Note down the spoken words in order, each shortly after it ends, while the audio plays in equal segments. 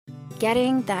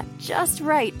getting that just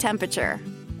right temperature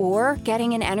or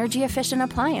getting an energy-efficient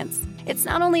appliance. It's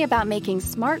not only about making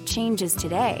smart changes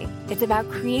today, it's about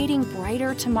creating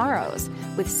brighter tomorrows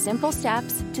with simple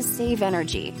steps to save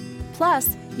energy.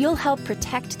 Plus, you'll help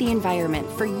protect the environment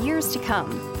for years to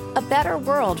come. A better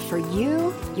world for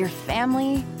you, your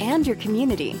family, and your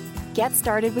community. Get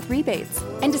started with rebates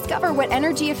and discover what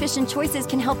energy-efficient choices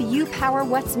can help you power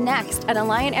what's next at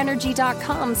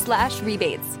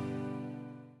AlliantEnergy.com/rebates.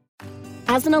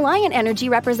 As an Alliant Energy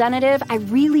representative, I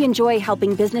really enjoy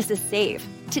helping businesses save.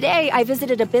 Today, I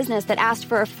visited a business that asked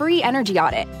for a free energy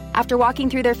audit. After walking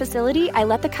through their facility, I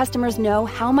let the customers know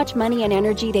how much money and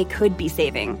energy they could be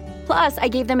saving. Plus, I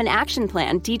gave them an action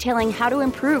plan detailing how to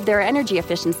improve their energy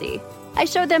efficiency. I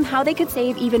showed them how they could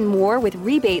save even more with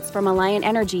rebates from Alliant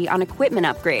Energy on equipment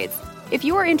upgrades. If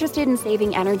you are interested in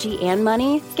saving energy and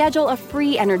money, schedule a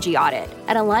free energy audit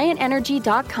at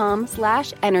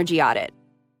AlliantEnergy.com/energy audit.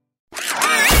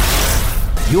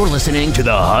 You're listening to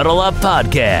the Huddle Up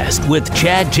Podcast with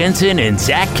Chad Jensen and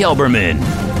Zach Kelberman.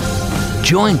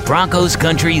 Join Broncos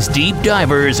Country's deep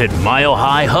divers at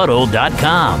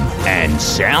milehighhuddle.com and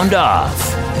sound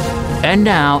off. And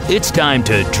now it's time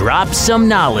to drop some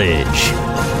knowledge.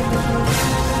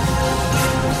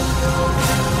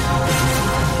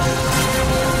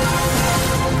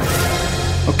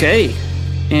 Okay,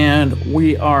 and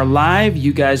we are live.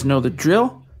 You guys know the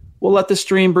drill. We'll let the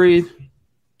stream breathe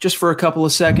just for a couple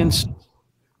of seconds.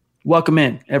 Welcome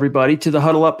in, everybody, to the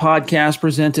Huddle Up Podcast,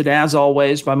 presented, as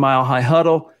always, by Mile High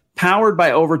Huddle, powered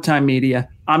by Overtime Media.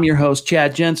 I'm your host,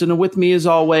 Chad Jensen, and with me, as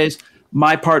always,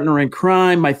 my partner in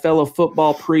crime, my fellow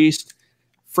football priest,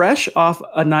 fresh off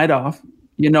a night off.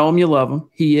 You know him, you love him.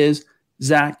 He is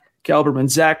Zach Kelberman.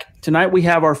 Zach, tonight we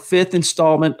have our fifth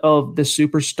installment of the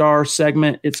Superstar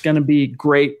segment. It's going to be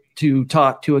great to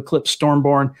talk to Eclipse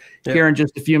Stormborn here in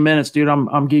just a few minutes, dude. I'm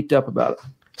geeked up about it.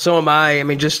 So am I. I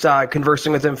mean, just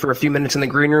conversing with him for a few minutes in the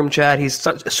green room, Chad. He's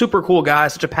such a super cool guy,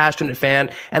 such a passionate fan,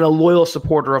 and a loyal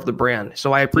supporter of the brand.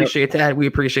 So I appreciate that. We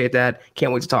appreciate that.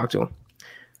 Can't wait to talk to him.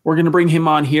 We're going to bring him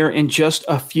on here in just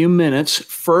a few minutes.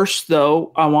 First,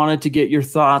 though, I wanted to get your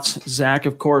thoughts, Zach.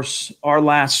 Of course, our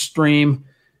last stream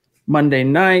Monday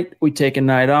night, we take a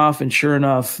night off, and sure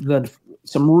enough,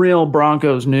 some real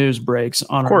Broncos news breaks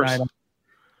on our night off.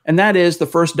 And that is the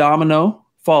first domino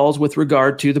falls with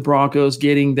regard to the Broncos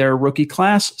getting their rookie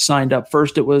class signed up.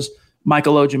 First, it was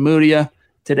Michael Ojemudia.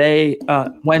 Today,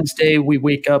 Wednesday, we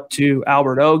wake up to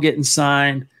Albert O getting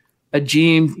signed.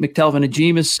 McTelvin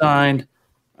Agim is signed.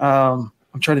 I'm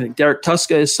trying to think. Derek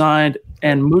Tuska is signed,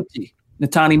 and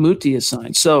Netani Muti is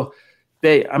signed. So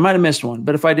I might have missed one,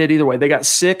 but if I did, either way, they got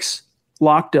 6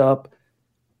 locked up,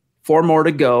 4 more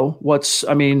to go. It's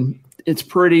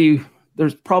pretty.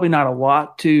 There's probably not a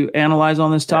lot to analyze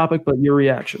on this topic, but your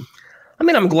reaction. I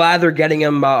mean, I'm glad they're getting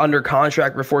him under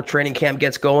contract before training camp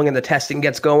gets going and the testing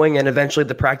gets going and eventually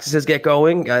the practices get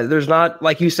going. There's not,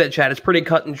 like you said, Chad, it's pretty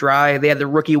cut and dry. They had the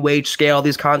rookie wage scale.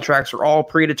 These contracts are all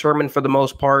predetermined for the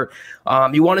most part.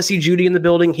 You want to see Judy in the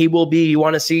building, he will be. You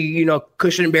want to see,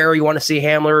 Cushenberry, you want to see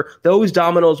Hamler. Those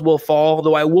dominoes will fall,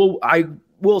 though I will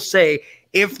say,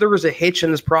 if there was a hitch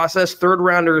in this process, third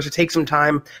rounders, it takes some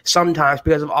time sometimes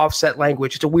because of offset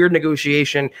language. It's a weird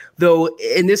negotiation, though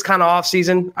in this kind of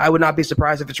offseason, I would not be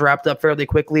surprised if it's wrapped up fairly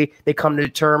quickly. They come to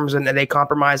terms and they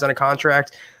compromise on a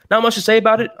contract. Not much to say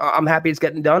about it. I'm happy it's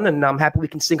getting done, and I'm happy we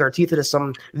can sink our teeth into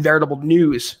some veritable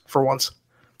news for once.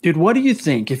 Dude, what do you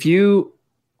think? If you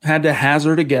had to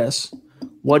hazard a guess,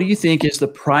 what do you think is the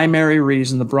primary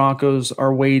reason the Broncos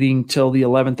are waiting till the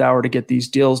 11th hour to get these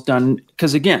deals done?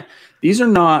 Because, again, these are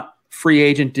not free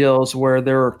agent deals where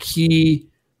there are key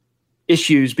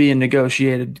issues being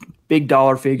negotiated, big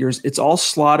dollar figures. It's all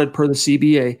slotted per the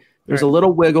CBA. There's a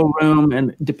little wiggle room,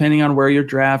 and depending on where you're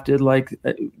drafted, like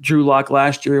Drew Lock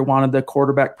last year wanted the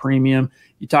quarterback premium.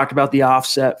 You talked about the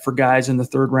offset for guys in the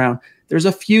third round. There's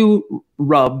a few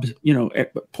rubbed,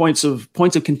 points of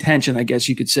contention, I guess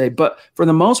you could say. But for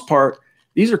the most part,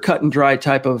 these are cut and dry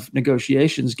type of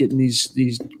negotiations, getting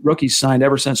these rookies signed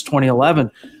ever since 2011.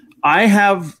 I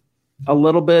have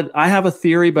a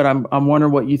theory, but I'm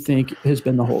wondering what you think has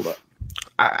been the holdup.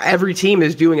 Every team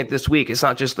is doing it this week. It's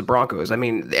not just the Broncos. I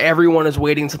mean, everyone is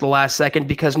waiting to the last second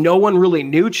because no one really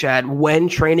knew, Chad, when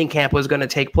training camp was going to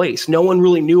take place. No one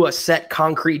really knew a set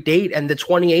concrete date, and the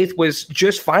 28th was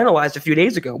just finalized a few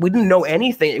days ago. We didn't know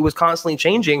anything. It was constantly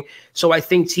changing. So I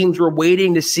think teams were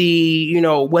waiting to see,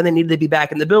 when they needed to be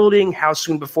back in the building, how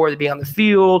soon before they'd be on the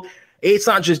field. It's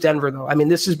not just Denver, though. I mean,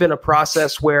 this has been a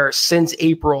process where since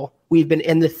April, we've been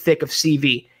in the thick of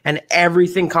CV. and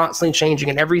everything constantly changing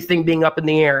and everything being up in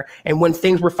the air. And when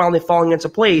things were finally falling into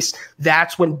place,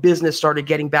 that's when business started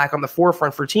getting back on the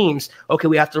forefront for teams. Okay,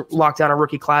 we have to lock down our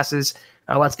rookie classes.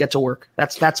 Let's get to work.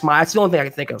 That's the only thing I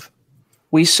can think of.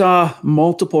 We saw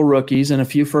multiple rookies and a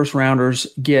few first rounders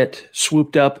get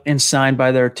swooped up and signed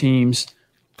by their teams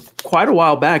quite a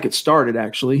while back. It started,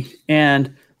 actually.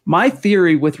 And my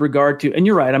theory with regard to, and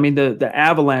you're right, I mean, the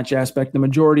avalanche aspect, the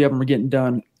majority of them are getting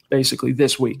done basically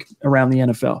this week around the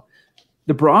NFL.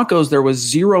 The Broncos, there was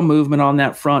zero movement on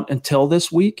that front until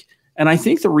this week. And I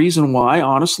think the reason why,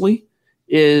 honestly,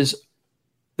 is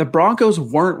the Broncos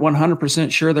weren't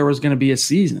 100% sure there was going to be a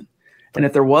season. And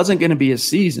if there wasn't going to be a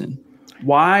season,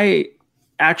 why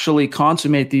actually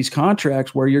consummate these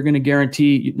contracts where you're going to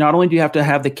guarantee, not only do you have to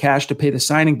have the cash to pay the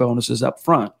signing bonuses up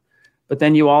front, but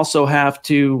then you also have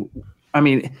to, I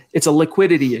mean, it's a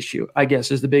liquidity issue, I guess,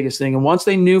 is the biggest thing. And once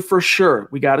they knew for sure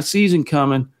we got a season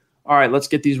coming, all right, let's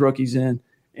get these rookies in.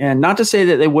 And not to say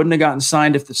that they wouldn't have gotten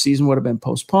signed if the season would have been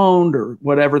postponed or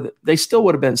whatever, they still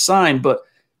would have been signed, but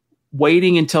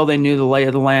waiting until they knew the lay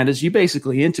of the land, as you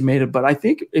basically intimated. But I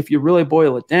think if you really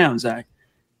boil it down, Zach,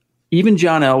 even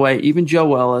John Elway, even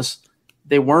Joe Ellis,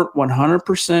 they weren't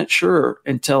 100% sure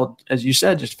until, as you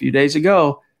said just a few days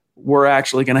ago, we're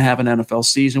actually going to have an NFL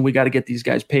season. We got to get these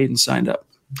guys paid and signed up.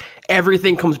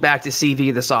 Everything comes back to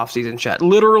CV this offseason, Chet.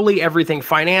 Literally everything,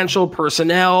 financial,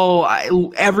 personnel,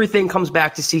 everything comes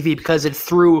back to CV because it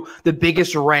threw the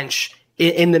biggest wrench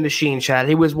in the machine, Chad.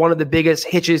 It was one of the biggest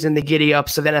hitches in the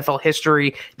giddy-ups of NFL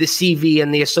history, the CV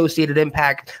and the associated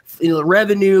impact, the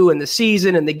revenue and the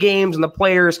season and the games and the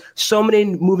players. So many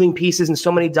moving pieces and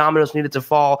so many dominoes needed to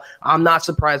fall. I'm not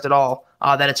surprised at all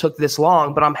that it took this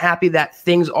long, but I'm happy that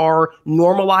things are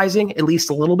normalizing, at least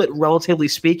a little bit, relatively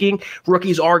speaking.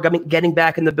 Rookies are getting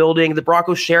back in the building. The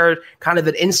Broncos shared kind of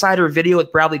an insider video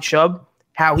with Bradley Chubb,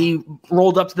 how he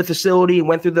rolled up to the facility and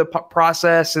went through the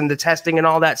process and the testing and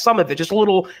all that. Some of it, just a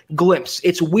little glimpse.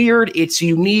 It's weird. It's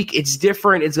unique. It's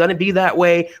different. It's going to be that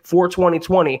way for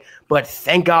 2020. But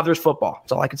thank God there's football.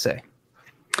 That's all I can say.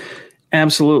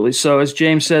 Absolutely. So as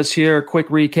James says here, quick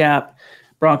recap.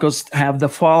 Broncos have the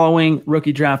following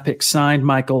rookie draft picks signed: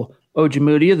 Michael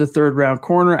Ojemudia, the 3rd-round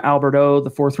corner; Albert O,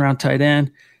 the 4th-round tight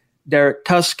end; Derek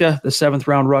Tuska, the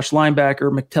 7th-round rush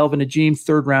linebacker; McTelvin Ajim,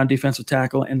 3rd-round defensive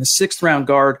tackle; and the 6th-round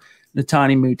guard,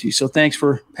 Netani Muti. So thanks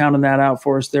for pounding that out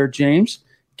for us there, James,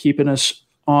 keeping us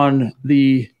on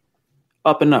the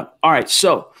up and up. All right,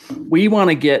 so we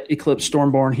want to get Eclipse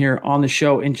Stormborn here on the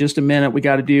show in just a minute. We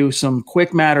got to do some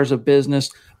quick matters of business,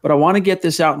 but I want to get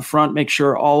this out in front, make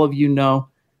sure all of you know.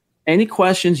 Any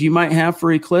questions you might have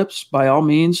for Eclipse, by all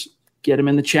means, get them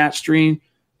in the chat stream.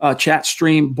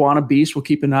 Buona Beast will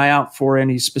keep an eye out for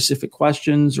any specific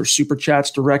questions or super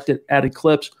chats directed at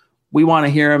Eclipse. We want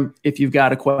to hear them if you've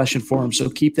got a question for them, so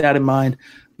keep that in mind.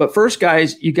 But first,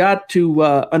 guys, you got to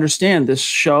understand this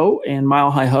show and Mile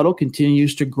High Huddle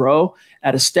continues to grow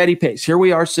at a steady pace. Here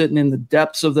we are sitting in the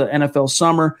depths of the NFL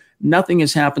summer. Nothing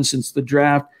has happened since the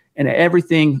draft, and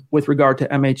everything with regard to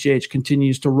MHH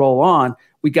continues to roll on.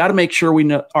 We got to make sure we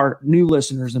know our new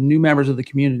listeners and new members of the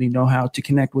community know how to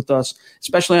connect with us,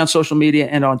 especially on social media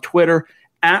and on Twitter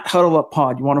at Huddle Up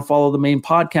Pod. You want to follow the main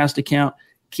podcast account.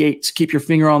 Keep your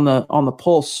finger on the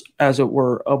pulse, as it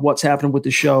were, of what's happening with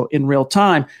the show in real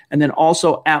time. And then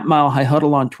also at Mile High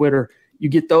Huddle on Twitter. You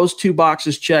get those 2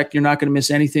 boxes checked. You're not going to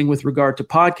miss anything with regard to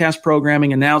podcast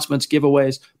programming, announcements,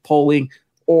 giveaways, polling,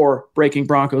 or breaking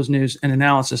Broncos news and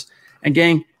analysis. And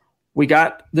gang, we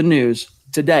got the news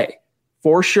today.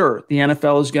 For sure, the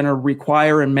NFL is going to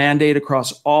require and mandate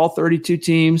across all 32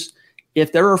 teams.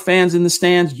 If there are fans in the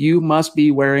stands, you must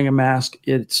be wearing a mask.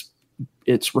 It's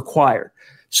required.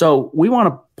 So we want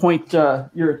to point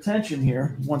your attention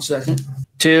here, 1 second,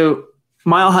 to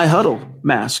Mile High Huddle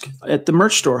mask at the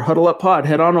merch store, Huddle Up Pod.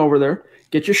 Head on over there.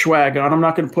 Get your swag on. I'm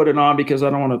not going to put it on because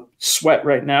I don't want to sweat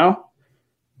right now.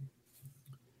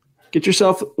 Get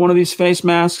yourself one of these face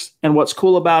masks. And what's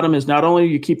cool about them is not only are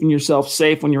you keeping yourself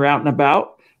safe when you're out and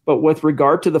about, but with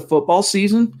regard to the football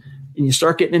season, and you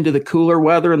start getting into the cooler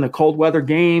weather and the cold weather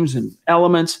games and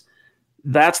elements,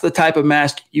 that's the type of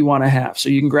mask you want to have. So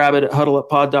you can grab it at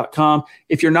huddleuppod.com.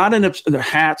 If you're not in the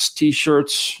hats,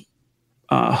 T-shirts,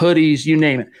 hoodies, you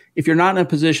name it. If you're not in a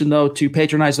position, though, to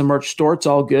patronize the merch store, it's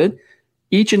all good.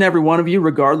 Each and every one of you,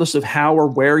 regardless of how or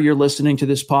where you're listening to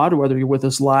this pod, whether you're with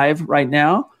us live right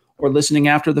now or listening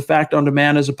after the fact on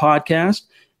demand as a podcast,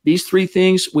 these 3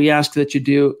 things we ask that you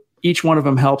do. Each one of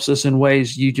them helps us in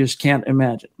ways you just can't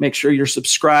imagine. Make sure you're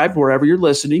subscribed wherever you're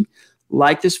listening.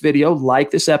 Like this video,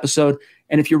 like this episode.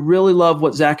 And if you really love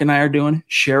what Zach and I are doing,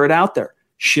 share it out there.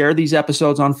 Share these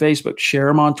episodes on Facebook. Share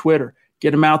them on Twitter.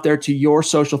 Get them out there to your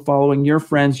social following, your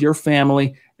friends, your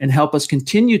family, and help us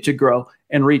continue to grow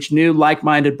and reach new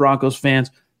like-minded Broncos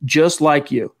fans just like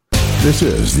you. This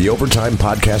is the Overtime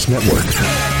Podcast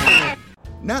Network.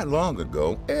 Not long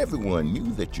ago, everyone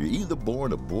knew that you're either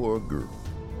born a boy or a girl.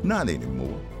 Not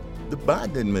anymore. The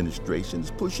Biden administration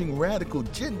is pushing radical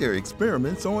gender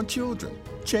experiments on children,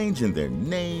 changing their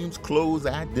names, clothes,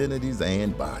 identities,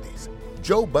 and bodies.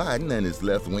 Joe Biden and his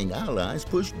left-wing allies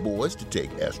push boys to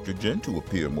take estrogen to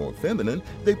appear more feminine.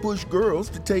 They push girls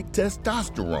to take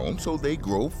testosterone so they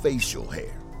grow facial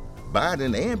hair.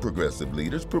 Biden and progressive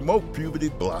leaders promote puberty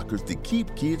blockers to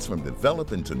keep kids from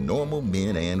developing to normal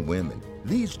men and women.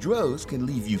 These drugs can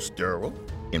leave you sterile,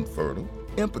 infertile,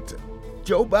 impotent.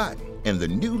 Joe Biden and the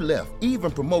new left even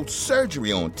promotes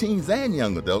surgery on teens and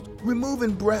young adults,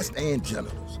 removing breasts and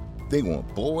genitals. They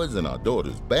want boys in our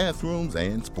daughters' bathrooms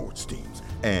and sports teams.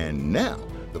 And now,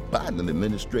 the Biden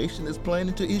administration is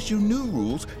planning to issue new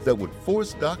rules that would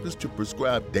force doctors to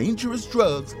prescribe dangerous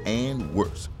drugs and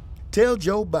worse. Tell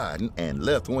Joe Biden and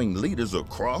left-wing leaders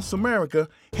across America,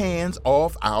 hands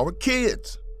off our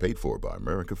kids. Paid for by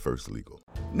America First Legal.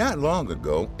 Not long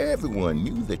ago, everyone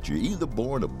knew that you're either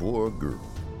born a boy or a girl.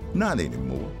 Not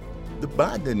anymore. The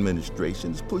Biden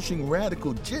administration is pushing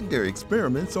radical gender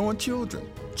experiments on children,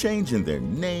 changing their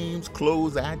names,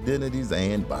 clothes, identities,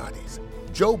 and bodies.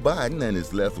 Joe Biden and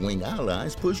his left-wing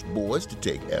allies push boys to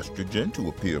take estrogen to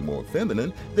appear more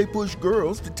feminine. They push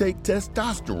girls to take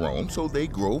testosterone so they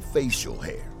grow facial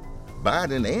hair.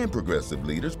 Biden and progressive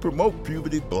leaders promote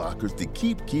puberty blockers to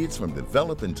keep kids from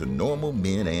developing to normal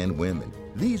men and women.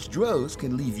 These drugs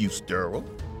can leave you sterile,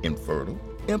 infertile,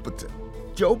 impotent.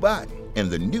 Joe Biden and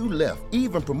the new left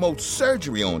even promotes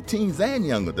surgery on teens and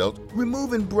young adults,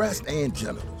 removing breasts and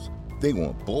genitals. They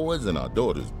want boys in our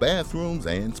daughters' bathrooms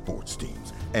and sports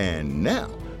teams. And now,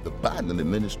 the Biden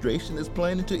administration is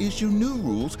planning to issue new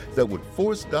rules that would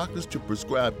force doctors to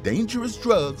prescribe dangerous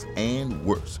drugs and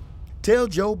worse. Tell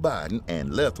Joe Biden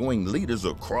and left-wing leaders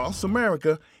across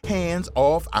America, hands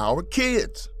off our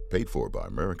kids. Paid for by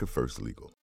America First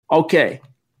Legal. Okay,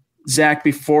 Zach,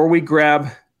 before we grab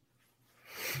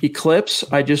Eclipse,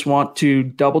 I just want to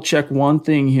double check one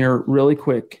thing here really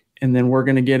quick, and then we're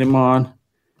going to get him on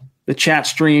the chat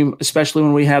stream, especially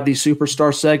when we have these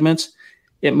superstar segments.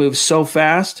 It moves so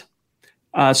fast.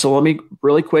 So let me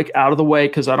really quick out of the way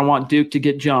because I don't want Duke to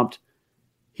get jumped.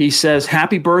 He says,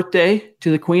 happy birthday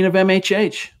to the Queen of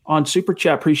MHH on Super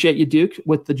Chat. Appreciate you, Duke,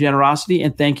 with the generosity,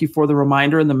 and thank you for the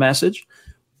reminder and the message.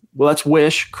 Well, let's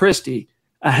wish Christy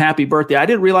a happy birthday. I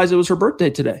didn't realize it was her birthday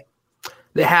today.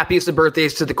 The happiest of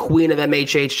birthdays to the Queen of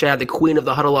MHH, Chad, the Queen of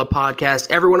the Huddle Up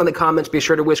podcast. Everyone in the comments, be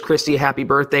sure to wish Christy a happy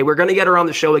birthday. We're going to get her on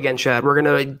the show again, Chad. We're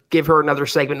going to give her another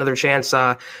segment, another chance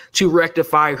to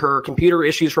rectify her computer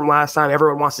issues from last time.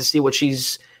 Everyone wants to see what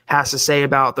she's has to say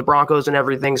about the Broncos and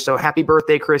everything. So happy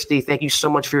birthday, Christy. Thank you so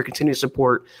much for your continued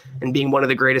support and being one of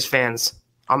the greatest fans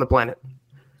on the planet.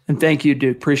 And thank you,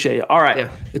 Duke. Appreciate it. All right.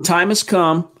 Yeah. The time has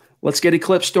come. Let's get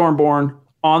Eclipse Stormborn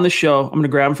on the show. I'm going to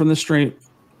grab him from the stream.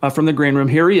 From the green room.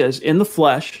 Here he is in the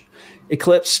flesh.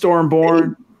 Eclipse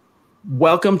Stormborn.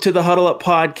 Welcome to the Huddle Up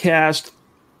podcast.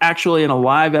 Actually, in a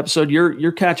live episode,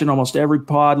 you're catching almost every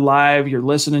pod live. You're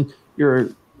listening. You're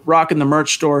rocking the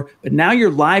merch store. But now you're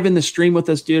live in the stream with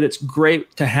us, dude. It's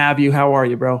great to have you. How are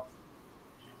you, bro?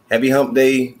 Happy Hump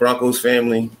Day, Broncos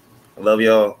family. I love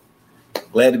y'all.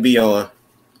 Glad to be on.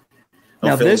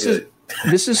 Now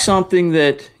this is something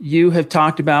that you have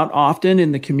talked about often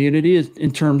in the community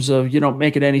in terms of, you don't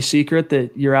make it any secret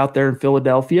that you're out there in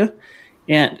Philadelphia.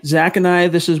 And Zach and I,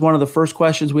 this is one of the first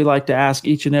questions we like to ask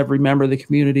each and every member of the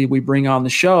community we bring on the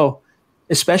show,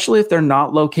 especially if they're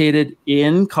not located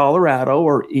in Colorado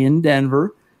or in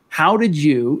Denver. How did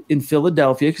you, in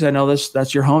Philadelphia, because I know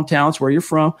that's your hometown, it's where you're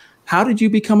from, how did you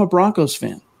become a Broncos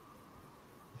fan?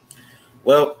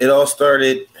 Well, it all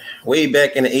started way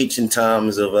back in the ancient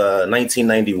times of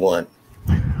 1991.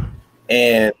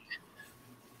 And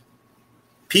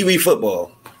Pee Wee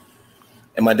football.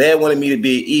 And my dad wanted me to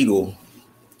be an Eagle,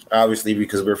 obviously,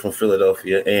 because we're from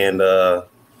Philadelphia. And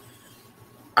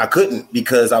I couldn't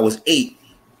because I was 8,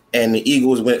 and the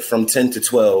Eagles went from 10 to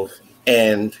 12.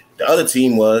 And the other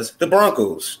team was the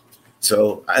Broncos.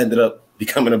 So I ended up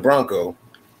becoming a Bronco.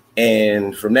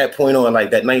 And from that point on,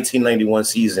 like that 1991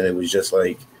 season, it was just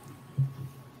like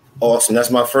awesome.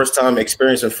 That's my first time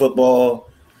experiencing football.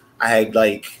 I had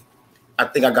I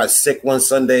think I got sick one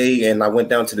Sunday and I went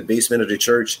down to the basement of the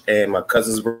church and my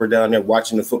cousins were down there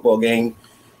watching the football game.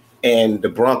 And the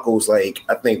Broncos, I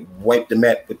think, wiped the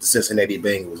mat with the Cincinnati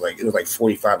Bengals. It was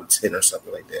 45-10 or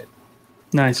something like that.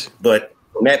 Nice. But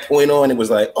from that point on, it was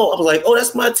oh,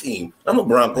 that's my team. I'm a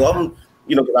Bronco.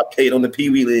 because I played on the Pee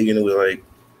Wee League, and it was like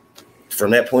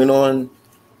from that point on,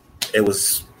 it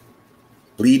was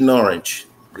bleeding orange.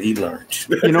 You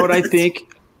know what I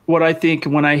think? What I think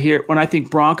when I think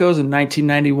Broncos in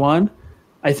 1991,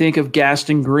 I think of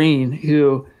Gaston Green,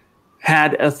 who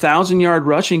had a 1,000-yard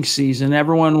rushing season.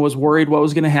 Everyone was worried what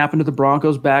was going to happen to the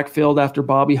Broncos backfield after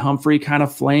Bobby Humphrey kind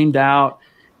of flamed out.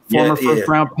 Former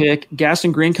first-round pick.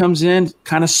 Gaston Green comes in,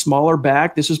 kind of smaller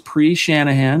back. This is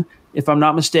pre-Shanahan. If I'm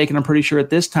not mistaken, I'm pretty sure at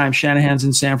this time Shanahan's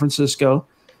in San Francisco.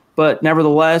 But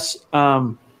nevertheless, I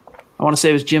want to say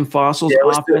it was Jim Fossil's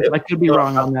offense. I could be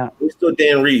wrong on that. It's still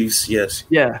Dan Reeves, yes.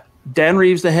 Yeah, Dan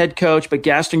Reeves, the head coach, but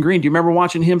Gaston Green. Do you remember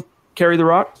watching him carry the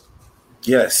rock?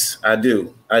 Yes, I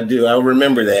do. I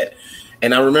remember that.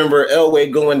 And I remember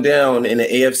Elway going down in the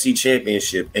AFC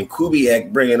Championship and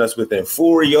Kubiak bringing us within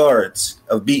 4 yards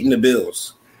of beating the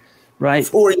Bills. Right.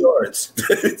 4 yards.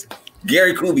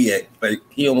 Gary Kubiak, like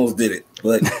he almost did it,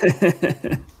 but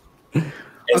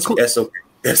that's okay.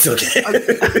 That's okay.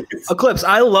 Eclipse,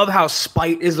 I love how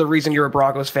spite is the reason you're a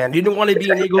Broncos fan. You didn't want to be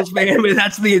an Eagles fan, but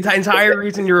that's the entire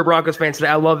reason you're a Broncos fan today.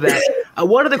 I love that.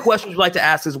 One of the questions we'd like to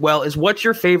ask as well is, what's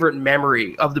your favorite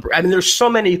memory of the – I mean, there's so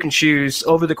many you can choose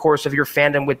over the course of your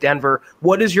fandom with Denver.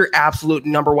 What is your absolute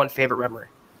number one favorite memory?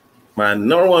 My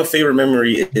number one favorite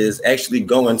memory is actually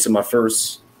going to my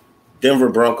first Denver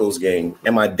Broncos game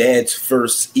and my dad's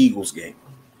first Eagles game.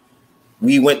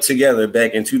 We went together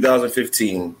back in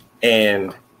 2015.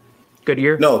 And good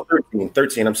year? No,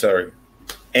 13, I'm sorry.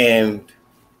 And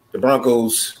the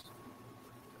Broncos,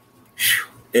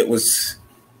 it was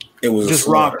just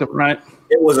rocked them, right?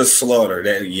 It was a slaughter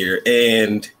that year.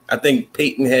 And I think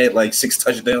Peyton had like 6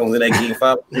 touchdowns in that game,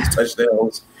 5 or 6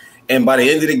 touchdowns. And by the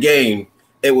end of the game,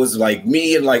 it was like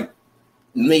me and like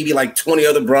maybe like 20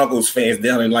 other Broncos fans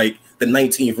down in like the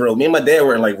 19th row. Me and my dad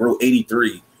were in like row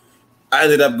 83. I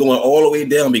ended up going all the way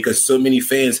down because so many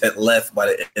fans had left by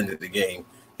the end of the game.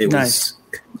 It was,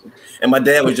 and my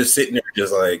dad was just sitting there,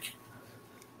 just like.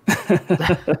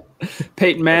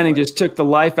 Peyton Manning just took the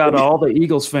life out of all the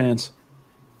Eagles fans.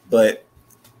 But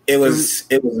that was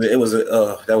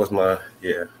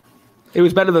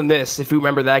better than this, if you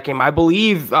remember that game. I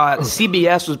believe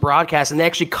CBS was broadcast, and they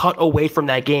actually cut away from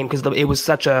that game because it was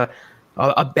such a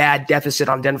bad deficit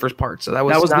on Denver's part. So that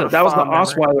was the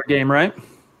Osweiler game, right?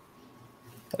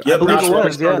 Yep, I believe it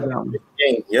was. Yeah.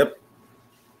 Yep.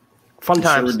 Fun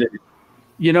times. Sure,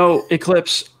 you know,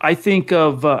 Eclipse, I think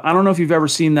of I don't know if you've ever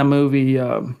seen that movie.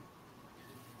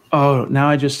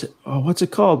 What's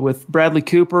it called? With Bradley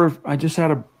Cooper. I just had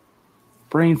a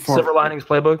brain fart. Silver Linings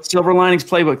Playbook. Silver Linings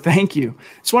Playbook. Thank you.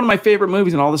 It's one of my favorite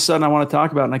movies, and all of a sudden I want to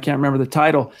talk about it, and I can't remember the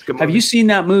title. Have you seen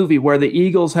that movie where the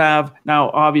Eagles have –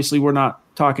 now, obviously, we're not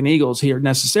talking Eagles here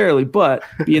necessarily, but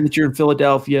being that you're in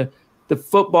Philadelphia – the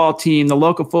football team, the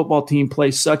local football team,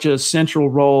 plays such a central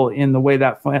role in the way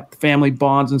that family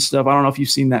bonds and stuff. I don't know if you've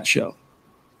seen that show.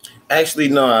 Actually,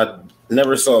 no, I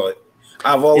never saw it.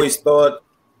 I've always thought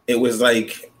it was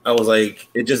like, I was like,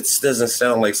 it just doesn't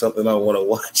sound like something I want to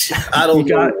watch. I don't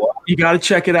know why. You got to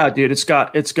check it out, dude. It's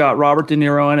got Robert De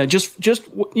Niro in it. Just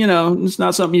it's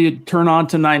not something you turn on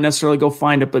tonight necessarily. Go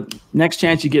find it, but next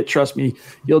chance you get, trust me,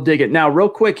 you'll dig it. Now, real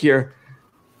quick here.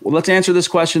 Well, let's answer this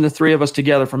question, the three of us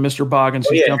together, from Mr. Boggins.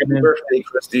 Happy birthday,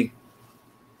 Christy.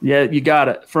 Yeah, you got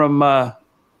it.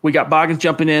 We got Boggins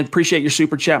jumping in. Appreciate your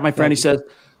super chat, my friend. He says,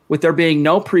 with there being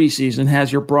no preseason,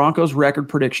 has your Broncos record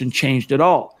prediction changed at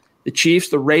all? The Chiefs,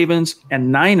 the Ravens,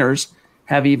 and Niners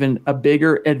have even a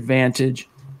bigger advantage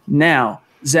now.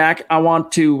 Zach, I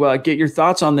want to get your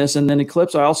thoughts on this, and then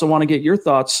Eclipse, I also want to get your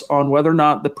thoughts on whether or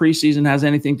not the preseason has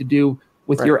anything to do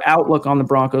with your outlook on the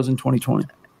Broncos in 2020.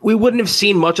 We wouldn't have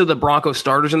seen much of the Broncos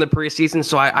starters in the preseason,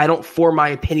 so I don't form my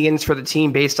opinions for the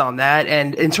team based on that.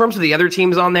 And in terms of the other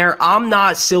teams on there, I'm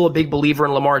not still a big believer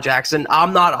in Lamar Jackson.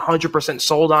 I'm not 100%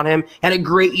 sold on him. Had a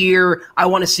great year. I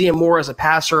want to see him more as a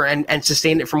passer and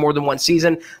sustain it for more than one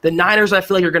season. The Niners, I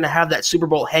feel like, are going to have that Super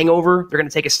Bowl hangover. They're going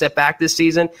to take a step back this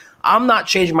season. I'm not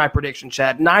changing my prediction,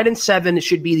 Chad. 9-7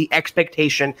 should be the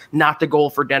expectation, not the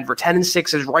goal for Denver.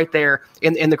 10-6 is right there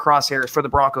in the crosshairs for the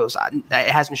Broncos. It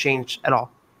hasn't changed at all.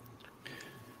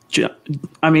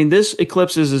 I mean, this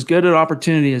Eclipse is as good an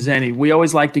opportunity as any. We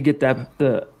always like to get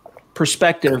the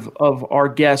perspective of our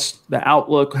guests, the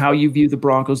outlook, how you view the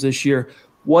Broncos this year.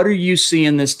 What are you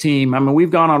seeing this team? I mean,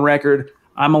 we've gone on record.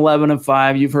 I'm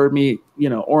 11-5. You've heard me,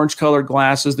 orange-colored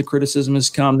glasses. The criticism has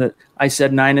come that I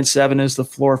said 9-7 is the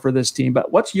floor for this team.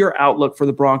 But what's your outlook for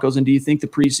the Broncos, and do you think the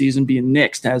preseason being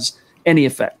nixed has any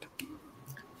effect?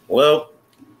 Well,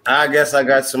 I guess I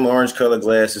got some orange-colored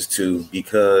glasses too,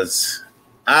 because –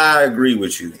 I agree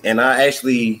with you, and I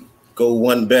actually go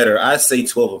one better. I say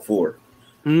 12-4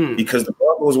 because the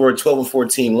Broncos were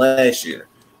 12-14 last year.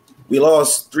 We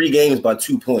lost 3 games by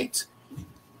 2 points.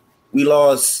 We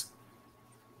lost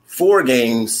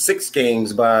 6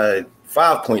 games by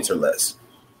 5 points or less.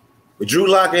 With Drew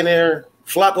Lock in there,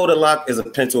 Flacco the Lock is a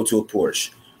Pinto to a Porsche.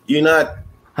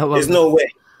 There's no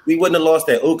way. We wouldn't have lost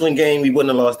that Oakland game. We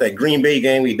wouldn't have lost that Green Bay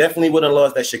game. We definitely wouldn't have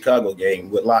lost that Chicago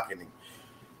game with Lock in it.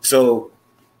 So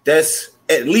that's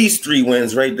at least 3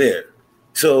 wins right there.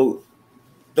 So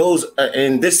those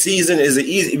and this season is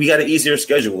we got an easier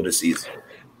schedule this season.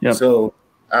 Yep. So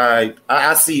I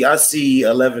see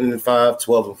 11-5,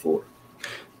 12-4.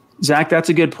 Zach, that's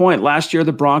a good point. Last year,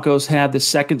 the Broncos had the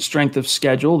second strength of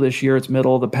schedule. This year, it's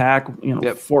middle of the pack,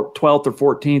 12th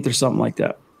or 14th or something like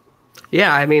that.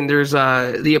 Yeah, I mean, there's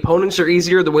the opponents are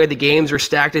easier. The way the games are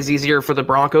stacked is easier for the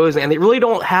Broncos, and they really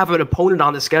don't have an opponent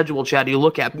on the schedule, Chad, you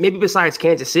look at. Maybe besides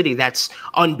Kansas City, that's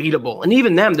unbeatable. And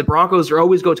even them, the Broncos are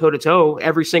always go toe-to-toe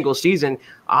every single season.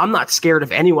 I'm not scared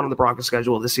of anyone on the Broncos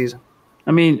schedule this season.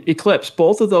 I mean, Eclipse,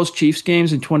 both of those Chiefs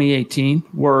games in 2018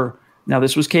 were – now,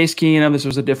 this was Case Keenum. This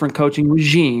was a different coaching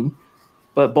regime.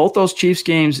 But both those Chiefs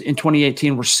games in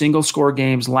 2018 were single-score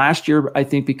games. Last year, I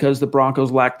think because the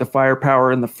Broncos lacked the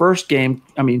firepower in the first game,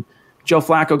 I mean, Joe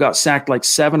Flacco got sacked like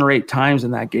 7 or 8 times in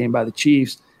that game by the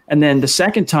Chiefs. And then the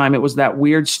second time, it was that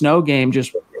weird snow game,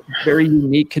 just very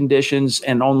unique conditions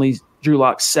and only Drew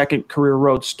Lock's second career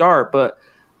road start. But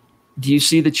do you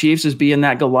see the Chiefs as being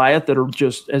that Goliath that are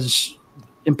just as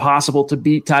impossible to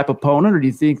beat type opponent? Or do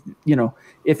you think,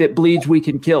 if it bleeds, we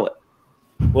can kill it?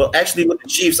 Well, actually, with the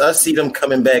Chiefs, I see them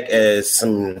coming back as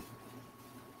some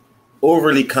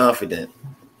overly confident.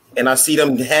 And I see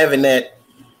them having that,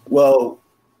 well,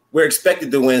 we're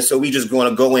expected to win, so we just going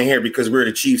to go in here because we're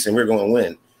the Chiefs and we're going to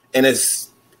win. And I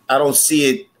don't see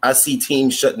it. I see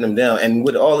teams shutting them down. And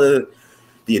with all the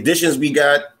additions we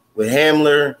got with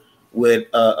Hamler, with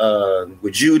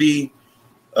Judy,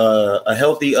 a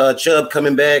healthy Chubb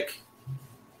coming back,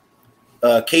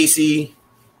 Casey,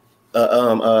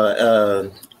 Boye.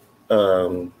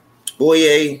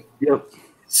 Yep.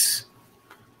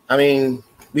 I mean,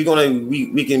 we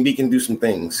can do some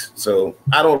things. So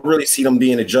I don't really see them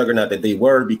being a juggernaut that they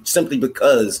were, simply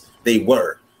because they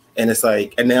were. And it's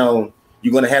like, and now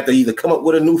you're going to have to either come up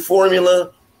with a new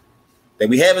formula that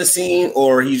we haven't seen,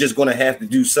 or he's just going to have to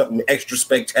do something extra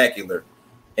spectacular.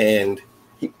 And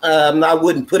I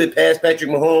wouldn't put it past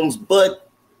Patrick Mahomes, but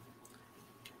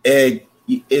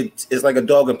it's like a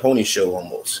dog and pony show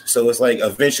almost. So it's like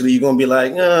eventually you're going to be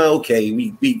like, oh, okay,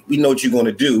 we know what you're going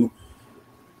to do.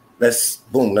 Let's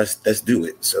do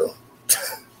it. So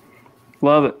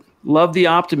love it. Love the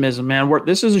optimism, man.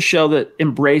 This is a show that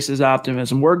embraces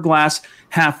optimism. We're glass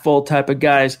half full type of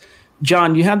guys.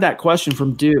 John, you had that question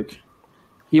from Duke.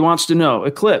 He wants to know,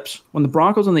 Eclipse, when the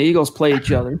Broncos and the Eagles play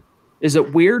each other, is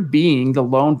it weird being the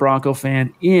lone Bronco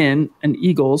fan in an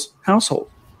Eagles household?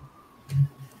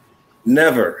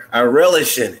 Never. I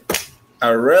relish in it.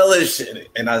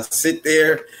 And I sit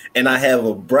there and I have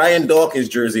a Brian Dawkins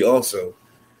jersey also.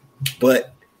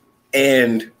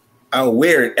 And I'll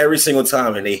wear it every single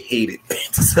time and they hate it.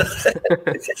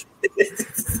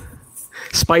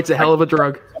 Spite's a hell of a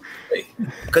drug.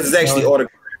 Because it's actually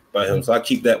autographed by him. So I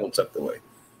keep that one tucked away.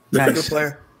 Nice. Good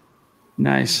player.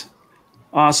 Nice.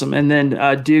 Awesome. And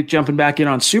then Duke jumping back in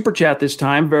on Super Chat this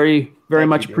time. Very, very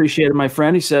much appreciated, my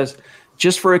friend. He says,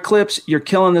 just for Eclipse, you're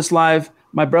killing this live.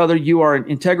 My brother, you are an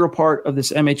integral part of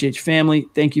this MHH family.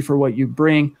 Thank you for what you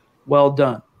bring. Well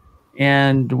done.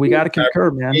 And we got to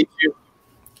concur, man.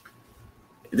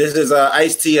 This is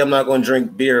iced tea. I'm not going to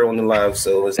drink beer on the live,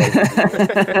 so it's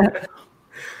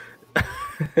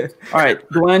All right,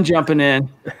 Glenn jumping in,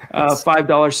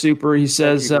 $5 super. He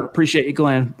says, appreciate you,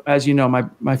 Glenn. As you know,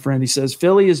 my friend, he says,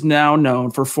 Philly is now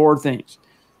known for 4 things: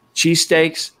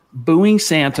 cheesesteaks, booing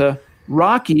Santa,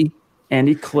 Rocky, and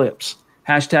Eclipse.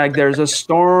 Hashtag there's a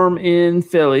storm in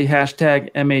Philly.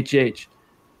 Hashtag MHH.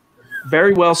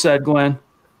 Very well said, Glenn.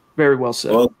 Very well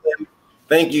said. Well,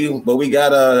 thank you. But we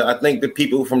got, I think the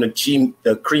people from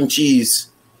the cream cheese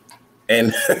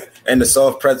and the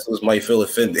soft pretzels might feel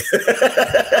offended.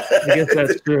 I guess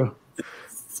that's true.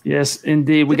 Yes,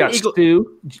 indeed. We got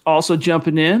Stu also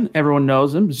jumping in. Everyone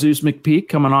knows him. Zeus McPeak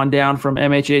coming on down from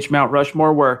MHH Mount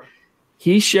Rushmore, where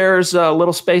he shares a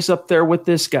little space up there with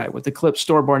this guy, with Eclipse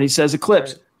Storborn. He says,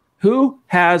 Eclipse, who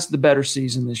has the better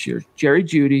season this year? Jerry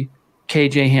Jeudy,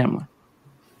 KJ Hamler?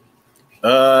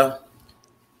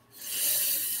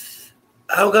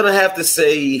 I'm going to have to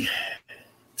say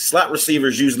slot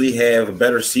receivers usually have a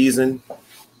better season.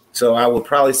 So I would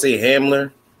probably say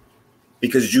Hamler,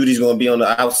 because Judy's going to be on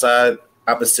the outside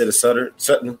opposite of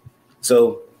Sutton.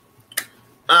 So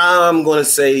I'm going to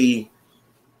say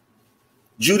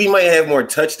Jeudy might have more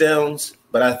touchdowns,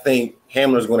 but I think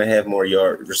Hamler's going to have more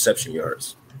reception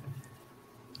yards.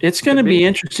 It's going to be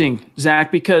interesting,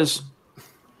 Zach, because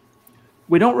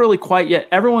we don't really quite yet.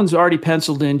 Everyone's already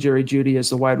penciled in Jerry Jeudy as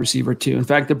the wide receiver 2. In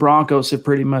fact, the Broncos have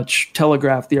pretty much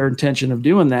telegraphed their intention of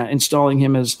doing that, installing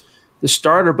him as the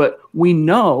starter. But we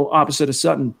know, opposite of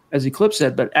Sutton, as Eclipse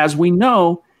said, but as we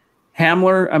know,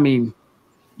 Hamler, I mean,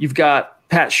 you've got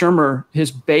Pat Shurmur, his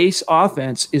base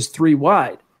offense is 3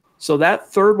 wide. So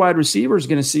that third wide receiver is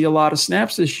going to see a lot of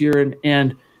snaps this year.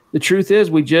 And the truth is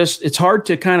it's hard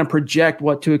to kind of project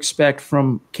what to expect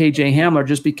from KJ Hamler,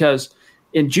 just because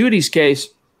in Judy's case,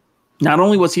 not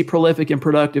only was he prolific and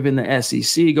productive in the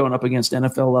SEC going up against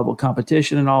NFL level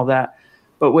competition and all that,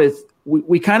 but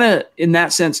we kind of, in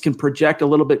that sense, can project a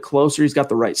little bit closer. He's got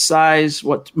the right size,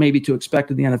 what maybe to expect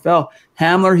in the NFL.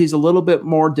 Hamler, he's a little bit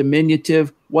more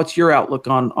diminutive. What's your outlook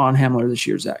on Hamler this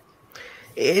year, Zach?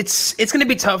 It's going to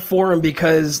be tough for him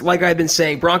because, like I've been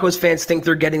saying, Broncos fans think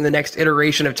they're getting the next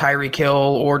iteration of Tyreek Hill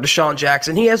or Deshaun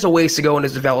Jackson. He has a ways to go in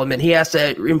his development. He has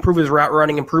to improve his route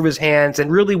running, improve his hands,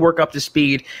 and really work up to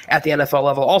speed at the NFL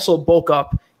level. Also bulk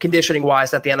up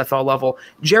conditioning-wise at the NFL level.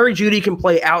 Jerry Jeudy can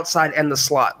play outside and the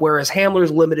slot, whereas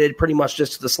Hamler's limited pretty much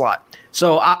just to the slot.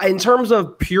 So in terms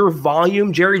of pure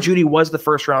volume, Jerry Jeudy was the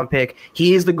first-round pick.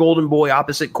 He is the golden boy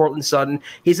opposite Courtland Sutton.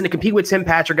 He's going to compete with Tim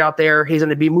Patrick out there. He's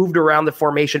going to be moved around the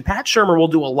formation. Pat Shurmur will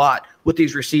do a lot with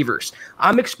these receivers.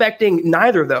 I'm expecting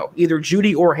neither, though, either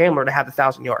Jeudy or Hamler to have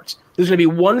 1,000 yards. There's going to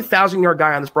be one 1,000-yard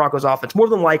guy on this Broncos offense, more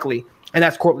than likely, and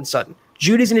that's Courtland Sutton.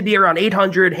 Judy's going to be around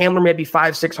 800. Hamler maybe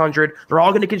 500, 600. They're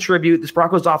all going to contribute. This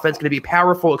Broncos offense is going to be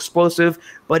powerful, explosive,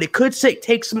 but it could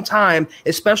take some time,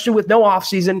 especially with no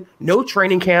offseason, no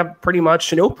training camp, pretty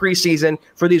much, no preseason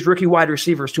for these rookie wide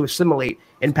receivers to assimilate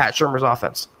in Pat Shurmur's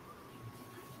offense.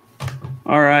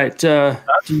 All right. I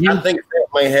think Pat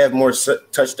might have more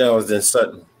touchdowns than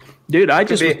Sutton. Dude, I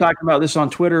just was talking about this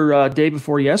on Twitter day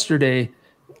before yesterday,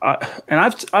 and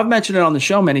I've mentioned it on the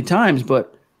show many times,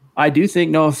 but I do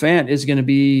think Noah Fant is going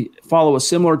to follow a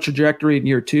similar trajectory in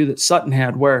year 2 that Sutton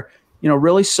had, where,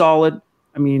 really solid.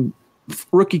 I mean,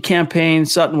 rookie campaign,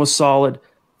 Sutton was solid.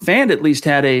 Fant at least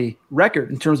had a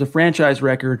record in terms of franchise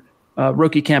record,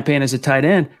 rookie campaign as a tight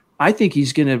end. I think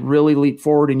he's going to really leap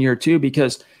forward in year 2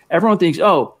 because everyone thinks,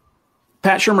 oh,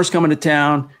 Pat Shurmur's coming to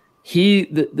town.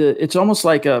 It's almost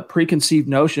like a preconceived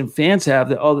notion fans have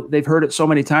that, they've heard it so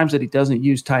many times that he doesn't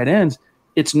use tight ends.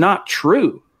 It's not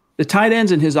true. The tight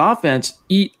ends in his offense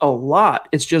eat a lot.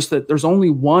 It's just that there's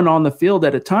only one on the field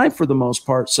at a time for the most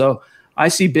part. So I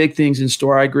see big things in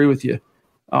store. I agree with you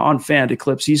on Fant,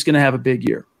 Eclipse. He's going to have a big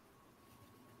year.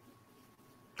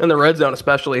 In the red zone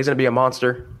especially, he's going to be a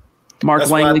monster. Mark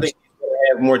Langley. I think he's going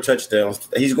to have more touchdowns.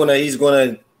 He's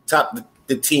going to top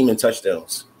the team in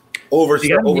touchdowns over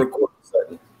Courtland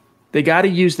Sutton. They got to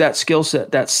use that skill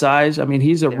set, that size. I mean,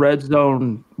 he's a red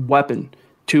zone weapon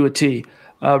to a T.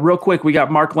 Real quick, we got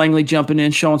Mark Langley jumping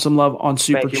in, showing some love on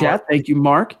Super Chat. Thank you,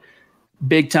 Mark.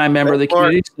 Big time member of the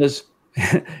community.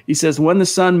 He says, when the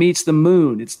sun meets the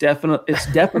moon, it's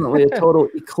definitely a total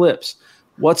eclipse.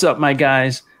 What's up, my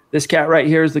guys? This cat right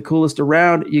here is the coolest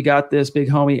around. You got this, big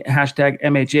homie,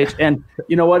 #MHH. And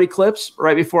you know what, Eclipse?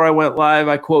 Right before I went live,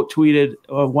 I quote tweeted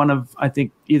one of, I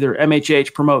think, either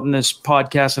MHH promoting this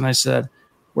podcast, and I said,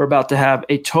 we're about to have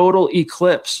a total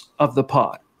eclipse of the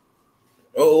pod.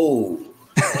 Oh.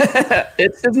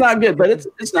 It's not good, but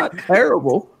it's not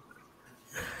terrible.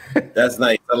 That's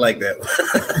nice. I like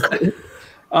that.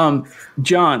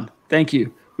 John, thank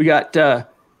you. We got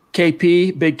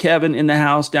KP, Big Kevin in the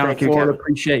house down in Florida.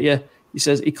 Appreciate you. He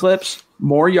says, Eclipse,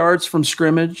 more yards from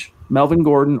scrimmage, Melvin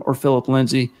Gordon or Phillip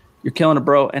Lindsay. You're killing it,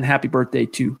 bro, and happy birthday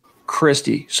to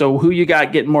Christy. So who you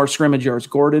got getting more scrimmage yards,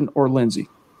 Gordon or Lindsay?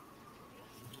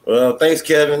 Well, thanks,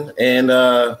 Kevin. And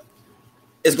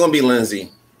it's going to be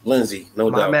Lindsay. Lindsay,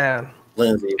 no doubt. My man.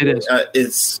 Lindsay. It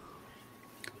is.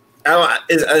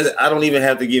 I don't even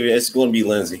have to give it. It's going to be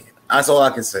Lindsay. That's all I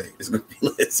can say. It's going to be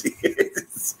Lindsay.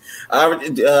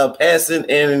 Passing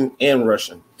and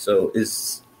rushing. So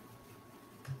it's,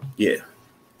 yeah.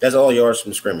 That's all yards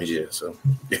from scrimmage, yeah. So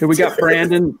here we got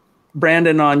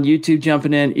Brandon on YouTube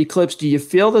jumping in. Eclipse, do you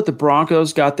feel that the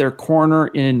Broncos got their corner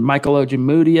in Michael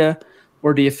Ojemudia,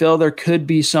 or do you feel there could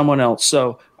be someone else?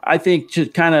 So I think to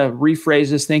kind of rephrase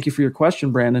this, thank you for your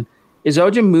question, Brandon. Is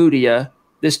Ojemudia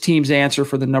this team's answer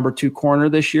for the number 2 corner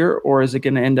this year, or is it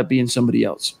going to end up being somebody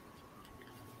else?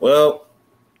 Well,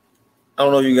 I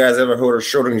don't know if you guys ever heard of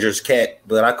Schrodinger's cat,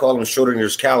 but I call him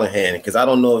Schrodinger's Callahan because I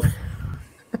don't know if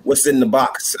what's in the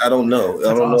box. I don't know.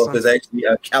 I don't know if there's actually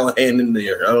a Callahan in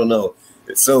there. I don't know.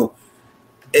 So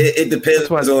it depends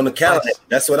on the Callahan.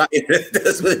 That's what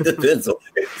it depends on.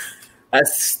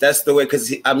 That's the way, because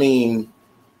he's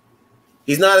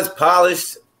not as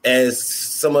polished as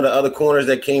some of the other corners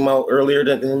that came out earlier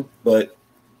than him, but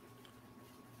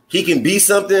he can be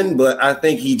something. But I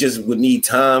think he just would need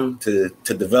time to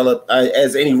develop,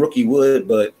 as any rookie would.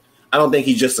 But I don't think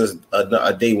he's just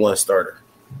a day one starter.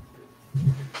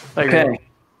 Okay.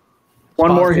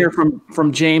 One more here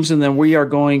from James, and then we are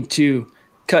going to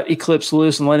cut Eclipse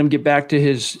loose and let him get back to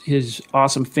his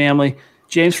awesome family.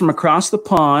 James from across the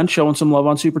pond showing some love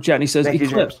on Super Chat, and he says,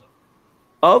 Eclipse,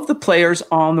 of the players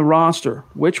on the roster,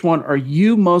 which one are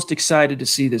you most excited to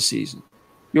see this season?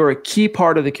 You're a key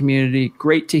part of the community.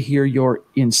 Great to hear your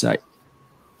insight.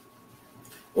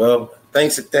 Well,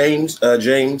 thanks, James.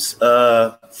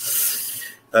 The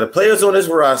players on this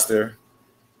roster,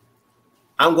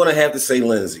 I'm going to have to say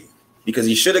Lindsey, because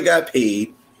he should have got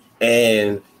paid.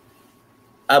 And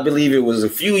I believe it was a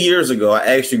few years ago,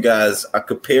 I asked you guys, I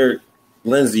compared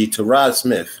Lindsey to Rod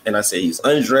Smith, and I say he's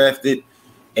undrafted,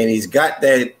 and he's got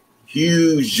that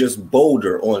huge just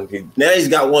boulder on him. Now he's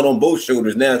got one on both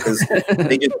shoulders now, because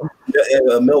they get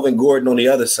Melvin Gordon on the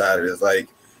other side of it. Like,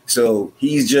 so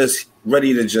he's just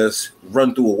ready to just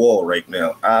run through a wall right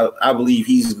now. I believe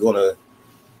he's going to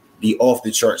be off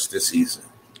the charts this season.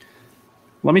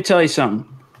 Let me tell you something.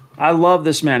 I love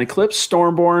this man, Eclipse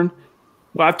Stormborn.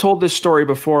 Well, I've told this story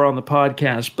before on the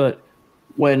podcast, but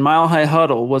when Mile High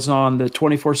Huddle was on the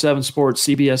 24/7 Sports,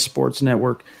 CBS Sports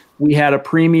Network, we had a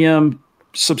premium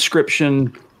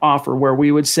subscription offer where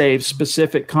we would save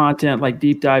specific content like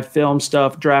deep dive film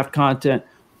stuff, draft content,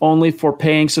 only for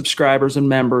paying subscribers and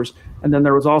members. And then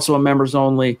there was also a members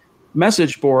only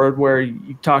message board where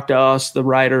you talk to us, the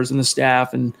writers and the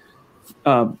staff, and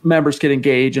members could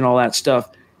engage and all that stuff.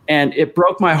 And it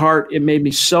broke my heart. It made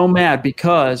me so mad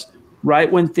because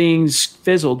right when things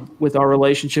fizzled with our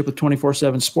relationship with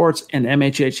 24/7 Sports and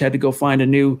MHH had to go find a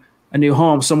new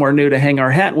home, somewhere new to hang our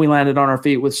hat, we landed on our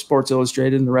feet with Sports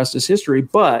Illustrated, and the rest is history.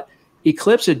 But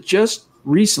Eclipse had just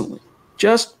recently,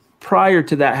 just prior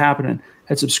to that happening,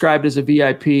 had subscribed as a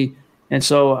VIP. And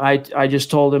so I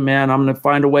just told him, man, I'm going to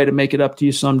find a way to make it up to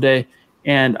you someday.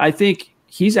 And I think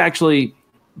he's actually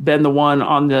been the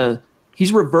one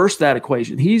he's reversed that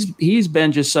equation. He's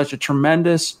been just such a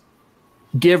tremendous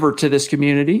giver to this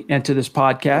community and to this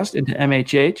podcast and to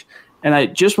MHH. And I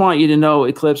just want you to know,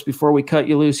 Eclipse, before we cut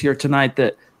you loose here tonight,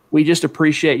 that we just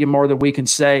appreciate you more than we can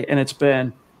say.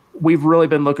 And we've really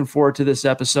been looking forward to this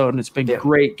episode, and it's been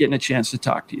great getting a chance to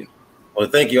talk to you. Well,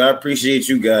 thank you. I appreciate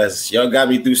you guys. Y'all got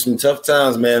me through some tough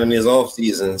times, man, in these off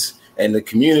seasons. And the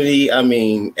community,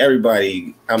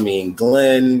 everybody,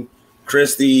 Glenn,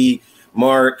 Christy,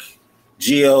 Mark,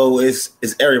 Gio, is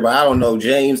everybody. I don't know,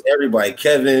 James, everybody,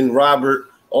 Kevin, Robert,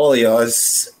 all of y'all.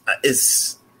 It's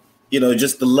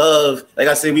just the love. Like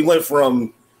I said, we went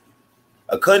from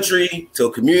a country to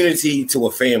a community to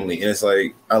a family, and it's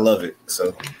like I love it.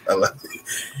 So I love it.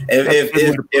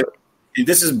 If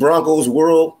this is Broncos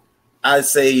world, I'd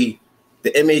say the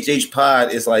MHH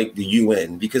pod is like the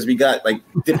UN, because we got like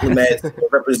diplomats and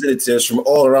representatives from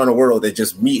all around the world that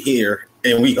just meet here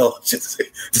and we all just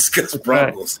discuss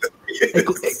Broncos. Right.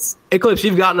 Eclipse,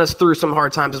 you've gotten us through some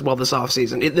hard times as well this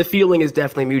offseason. The feeling is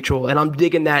definitely mutual, and I'm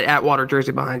digging that Atwater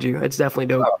jersey behind you. It's definitely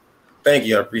dope. Oh, thank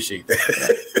you. I appreciate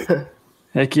that.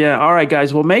 Heck yeah. All right,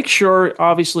 guys. Well, make sure,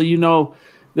 obviously,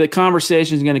 the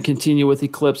conversation is going to continue with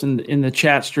Eclipse in the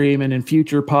chat stream and in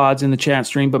future pods in the chat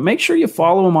stream, but make sure you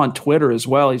follow him on Twitter as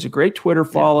well. He's a great Twitter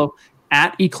follow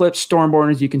at Eclipse Stormborn,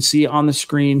 as you can see on the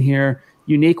screen here.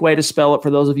 Unique way to spell it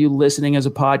for those of you listening as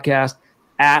a podcast,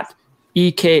 at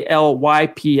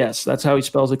EKLYPS. That's how he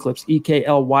spells Eclipse,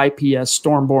 EKLYPS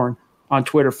Stormborn on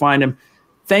Twitter. Find him.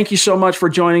 Thank you so much for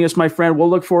joining us, my friend. We'll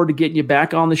look forward to getting you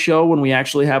back on the show when we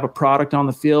actually have a product on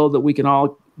the field that we can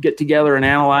all get together and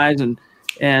analyze,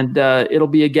 and it'll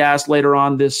be a gas later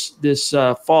on this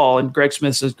fall. And Greg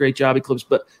Smith says, great job, Eclipse.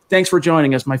 But thanks for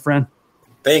joining us, my friend.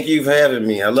 Thank you for having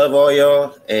me. I love all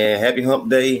y'all, and happy hump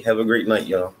day. Have a great night,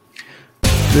 y'all.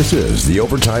 This is the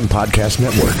Overtime Podcast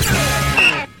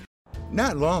Network.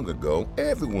 Not long ago,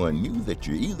 everyone knew that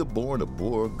you're either born a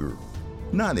boy or girl.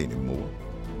 Not anymore.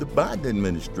 The Biden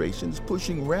administration's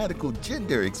pushing radical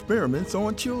gender experiments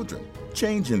on children,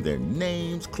 changing their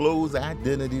names, clothes,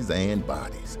 identities, and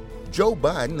bodies. Joe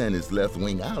Biden and his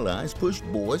left-wing allies pushed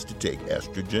boys to take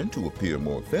estrogen to appear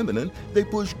more feminine. They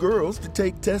push girls to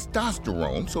take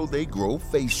testosterone so they grow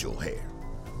facial hair.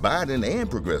 Biden and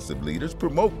progressive leaders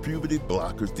promote puberty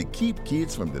blockers to keep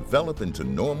kids from developing to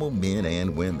normal men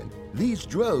and women. These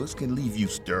drugs can leave you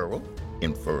sterile,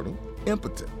 infertile,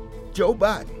 impotent. Joe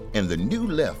Biden and the new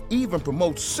left even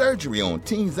promotes surgery on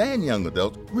teens and young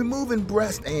adults, removing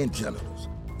breasts and genitals.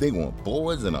 They want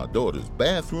boys in our daughters'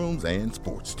 bathrooms and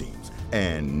sports teams.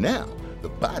 And now, the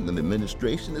Biden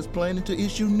administration is planning to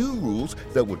issue new rules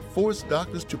that would force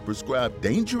doctors to prescribe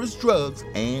dangerous drugs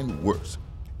and worse.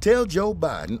 Tell Joe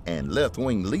Biden and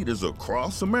left-wing leaders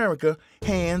across America,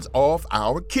 hands off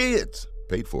our kids.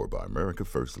 Paid for by America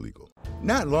First Legal.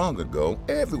 Not long ago,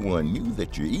 everyone knew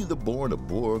that you're either born a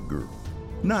boy or a girl.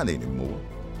 Not anymore.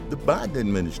 The Biden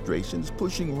administration is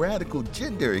pushing radical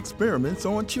gender experiments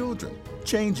on children,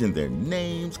 changing their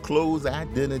names, clothes,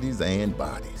 identities, and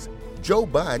bodies. Joe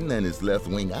Biden and his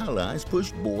left-wing allies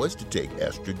push boys to take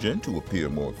estrogen to appear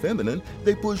more feminine.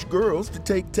 They push girls to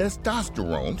take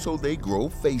testosterone so they grow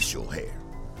facial hair.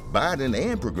 Biden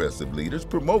and progressive leaders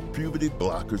promote puberty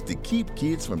blockers to keep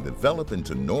kids from developing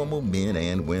to normal men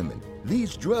and women.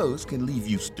 These drugs can leave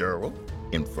you sterile,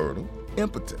 infertile,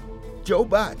 impotent. Joe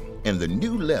Biden and the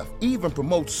new left even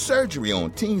promote surgery on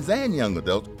teens and young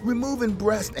adults, removing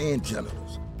breasts and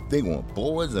genitals. They want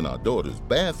boys in our daughters'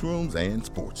 bathrooms and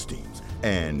sports teams.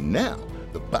 And now,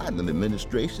 the Biden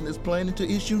administration is planning to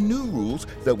issue new rules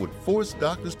that would force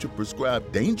doctors to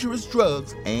prescribe dangerous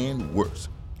drugs and worse.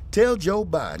 Tell Joe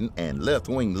Biden and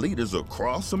left-wing leaders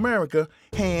across America,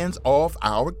 hands off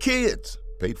our kids.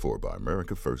 Paid for by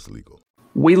America First Legal.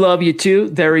 We love you too.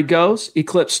 There he goes.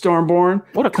 Eclipse Stormborn.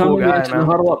 What a cool guy, into man. the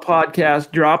Huddle Up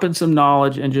podcast, dropping some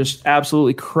knowledge and just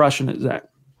absolutely crushing it, Zach.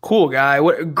 Cool guy.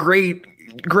 What a great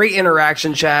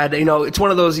interaction, Chad. You know, it's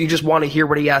one of those you just want to hear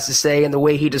what he has to say and the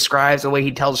way he describes, the way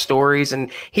he tells stories,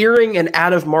 and hearing an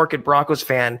out-of-market Broncos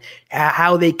fan,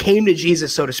 how they came to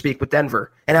Jesus, so to speak, with Denver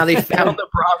and how they found the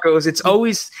Broncos. It's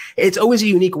always a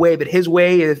unique way, but his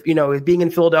way of, you know, being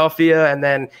in Philadelphia and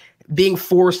then being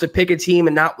forced to pick a team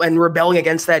and rebelling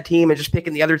against that team and just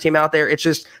picking the other team out there. It's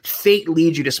just fate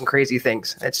leads you to some crazy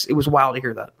things. It was wild to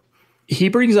hear that. He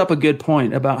brings up a good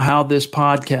point about how this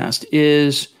podcast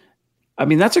is. I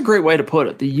mean, that's a great way to put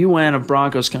it, the UN of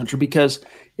Broncos country, because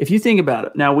if you think about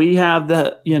it, now we have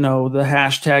the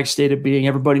hashtag state of being.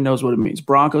 Everybody knows what it means.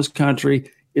 Broncos country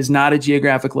is not a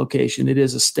geographic location. It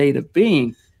is a state of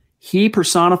being. He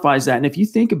personifies that. And if you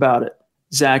think about it,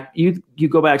 Zach, you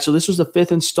go back. So this was the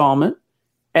 5th installment.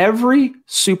 Every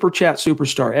Super Chat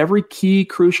superstar, every key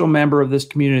crucial member of this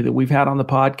community that we've had on the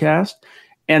podcast,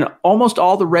 and almost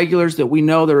all the regulars that we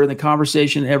know that are in the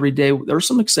conversation every day, there are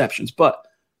some exceptions, but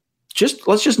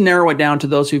let's just narrow it down to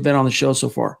those who've been on the show so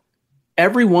far.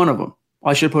 Every one of them,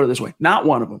 I should put it this way, not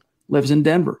one of them lives in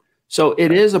Denver. So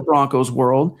it is a Broncos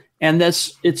world, and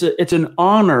it's an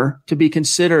honor to be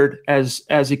considered, as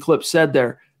Eclipse said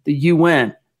there, the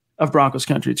UN of Broncos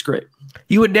country. It's great.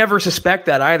 You would never suspect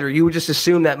that either. You would just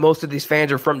assume that most of these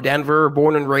fans are from Denver,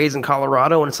 born and raised in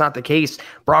Colorado, and it's not the case.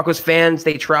 Broncos fans,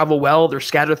 they travel well. They're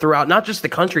scattered throughout not just the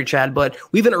country, Chad, but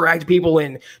we've interacted with people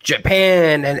in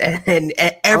Japan and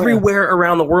everywhere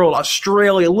around the world,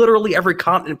 Australia, literally every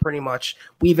continent pretty much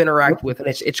we've interacted with, and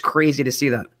it's crazy to see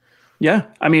that. Yeah.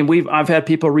 I mean, I've had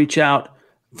people reach out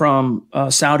from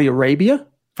Saudi Arabia,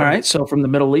 all right, so from the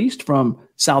Middle East, from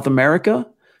South America,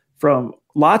 from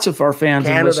lots of our fans,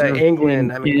 Canada,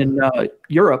 England, in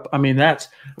Europe. I mean,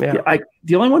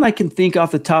 the only one I can think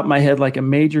off the top of my head, like a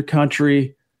major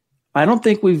country. I don't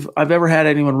think I've ever had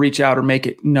anyone reach out or make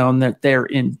it known that they're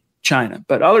in China.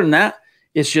 But other than that,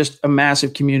 it's just a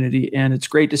massive community, and it's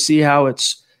great to see how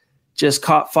it's just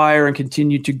caught fire and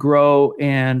continued to grow,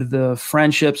 and the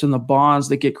friendships and the bonds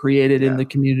that get created in the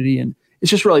community, and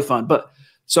it's just really fun. But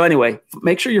so anyway,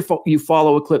 make sure you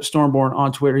follow Eclipse Stormborn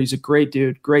on Twitter. He's a great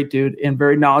dude, and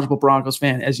very knowledgeable Broncos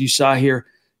fan, as you saw here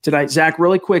tonight. Zach,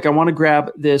 really quick, I want to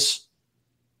grab this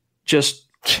just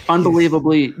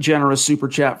unbelievably generous super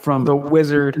chat from the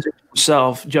wizard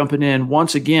himself, jumping in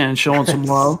once again, showing some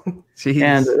love.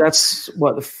 And that's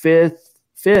what, the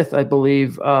fifth, I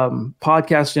believe,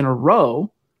 podcast in a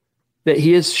row that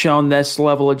he has shown this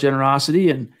level of generosity.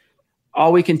 And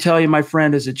all we can tell you, my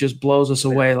friend, is it just blows us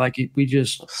away. Like, we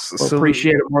just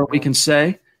appreciate it more than we can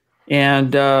say.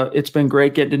 And it's been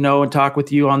great getting to know and talk with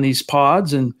you on these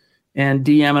pods and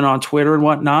DMing on Twitter and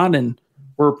whatnot. And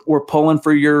we're pulling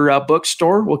for your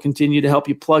bookstore. We'll continue to help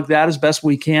you plug that as best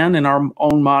we can in our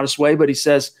own modest way. But he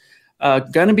says,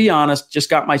 gonna be honest, just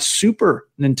got my Super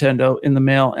Nintendo in the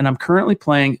mail, and I'm currently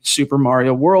playing Super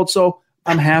Mario World. So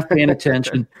I'm half paying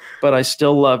attention, but I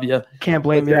still love you. Can't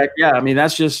blame you. Yeah, I mean,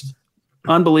 that's just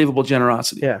unbelievable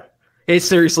generosity. Yeah, it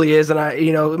seriously is. And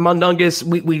Mundungus,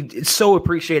 we so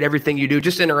appreciate everything you do,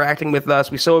 just interacting with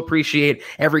us. We so appreciate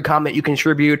every comment you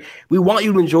contribute. We want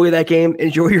you to enjoy that game,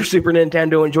 enjoy your Super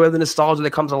Nintendo, enjoy the nostalgia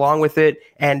that comes along with it.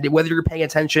 And whether you're paying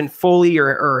attention fully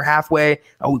or halfway,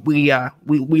 we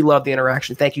love the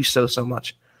interaction. Thank you so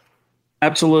much.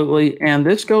 Absolutely. And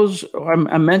this goes,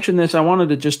 I mentioned this, I wanted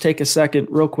to just take a second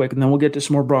real quick, and then we'll get to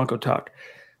some more Bronco talk.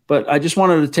 But I just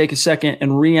wanted to take a second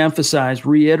and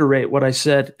reiterate what I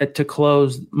said to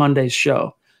close Monday's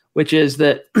show, which is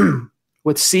that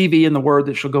with CV and the word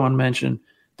that shall go unmentioned,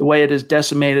 the way it has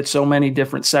decimated so many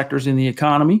different sectors in the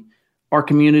economy, our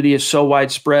community is so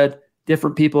widespread.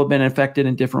 Different people have been affected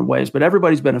in different ways, but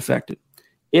everybody's been affected.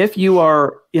 If you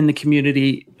are in the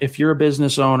community, if you're a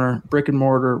business owner, brick and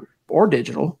mortar or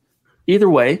digital, either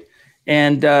way,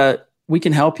 and we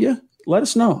can help you, let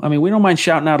us know. I mean, we don't mind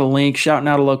shouting out a link, shouting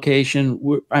out a location.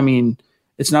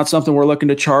 It's not something we're looking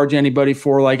to charge anybody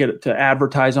for, like to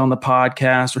advertise on the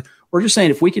podcast. We're just saying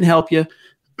if we can help you,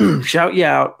 shout you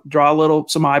out, draw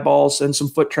some eyeballs, send some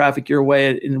foot traffic your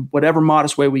way in whatever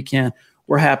modest way we can.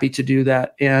 We're happy to do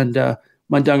that. And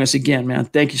Mundungus, again, man,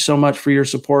 thank you so much for your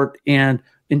support, and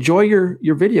enjoy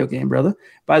your video game, brother.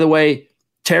 By the way,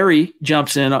 Terry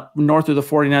jumps in north of the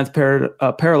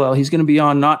 49th parallel. He's going to be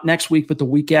on not next week, but the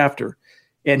week after.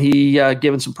 And he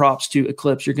giving some props to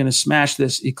Eclipse. You're going to smash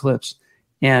this, Eclipse.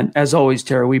 And as always,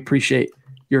 Terry, we appreciate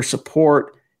your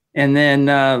support. And then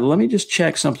let me just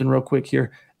check something real quick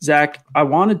here. Zach, I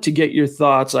wanted to get your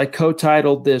thoughts. I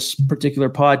co-titled this particular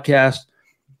podcast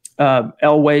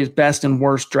Elway's Best and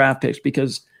Worst Draft Picks,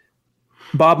 because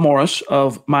Bob Morris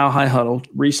of Mile High Huddle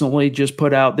recently just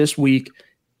put out this week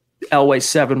Elway's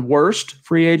 7 worst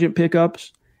free agent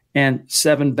pickups and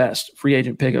 7 best free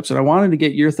agent pickups. And I wanted to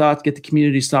get your thoughts, get the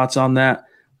community's thoughts on that.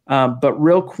 But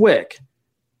real quick,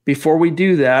 before we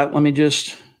do that, let me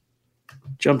just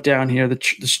jump down here.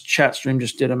 This chat stream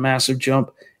just did a massive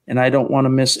jump, and I don't want to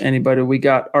miss anybody. We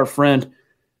got our friend,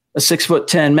 a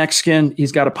 6'10" Mexican.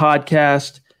 He's got a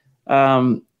podcast.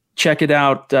 Check it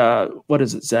out. What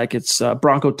is it, Zach? It's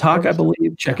Bronco Talk, I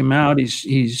believe. Check him out.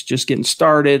 He's just getting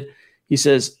started. He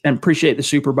says, and appreciate the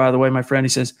super, by the way, my friend. He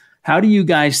says, how do you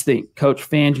guys think Coach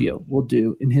Fangio will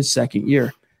do in his second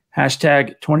year?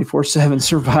 Hashtag 24/7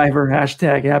 Survivor.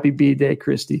 Hashtag Happy B-Day,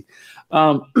 Christy.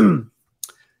 I'll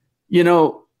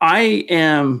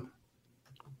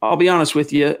be honest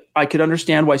with you. I could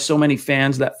understand why so many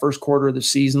fans that first quarter of the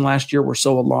season last year were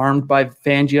so alarmed by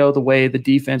Fangio, the way the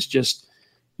defense just,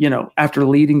 after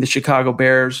leading the Chicago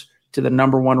Bears to the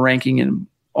number 1 ranking in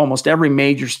almost every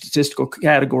major statistical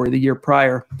category the year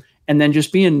prior, and then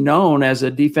just being known as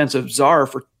a defensive czar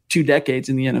for 2 decades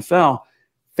in the NFL,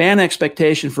 fan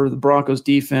expectation for the Broncos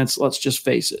defense, let's just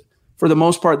face it, for the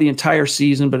most part, the entire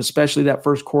season, but especially that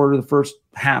first quarter, the first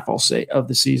half, I'll say, of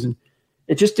the season,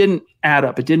 it just didn't add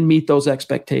up. It didn't meet those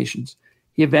expectations.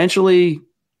 He eventually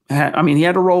he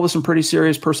had to roll with some pretty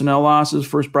serious personnel losses.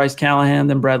 First Bryce Callahan,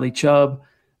 then Bradley Chubb.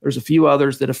 There's a few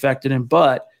others that affected him,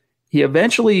 but he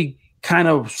eventually kind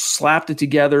of slapped it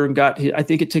together and I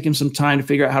think it took him some time to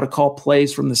figure out how to call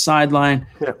plays from the sideline.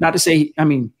 Yeah. Not to say,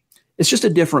 it's just a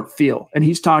different feel. And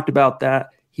he's talked about that.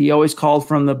 He always called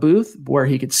from the booth where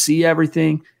he could see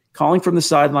everything, calling from the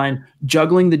sideline,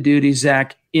 juggling the duties,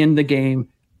 Zach, in the game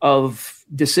of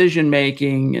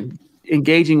decision-making and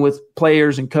engaging with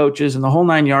players and coaches and the whole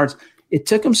 9 yards. It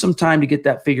took him some time to get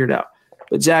that figured out.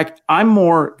 But Zach, I'm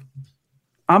more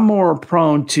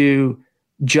prone to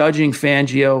judging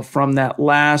Fangio from that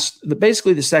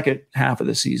basically the second half of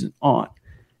the season on.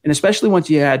 And especially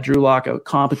once you had Drew Lock, a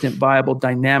competent, viable,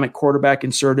 dynamic quarterback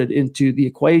inserted into the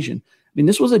equation.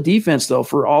 This was a defense, though,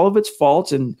 for all of its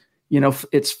faults and,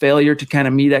 its failure to kind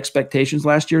of meet expectations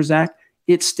last year, Zach,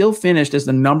 it still finished as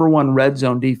the number 1 red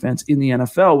zone defense in the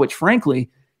NFL, which frankly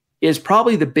is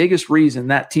probably the biggest reason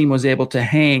that team was able to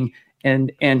hang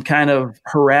and kind of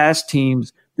harass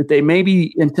teams that they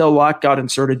maybe until Locke got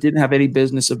inserted didn't have any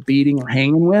business of beating or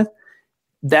hanging with.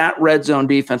 That red zone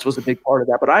defense was a big part of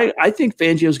that. But I think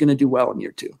Fangio is going to do well in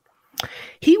year 2.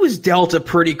 He was dealt a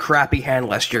pretty crappy hand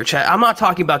last year, Chad. I'm not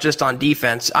talking about just on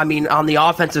defense. On the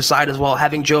offensive side as well,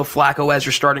 having Joe Flacco as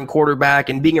your starting quarterback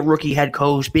and being a rookie head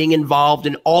coach, being involved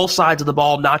in all sides of the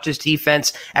ball, not just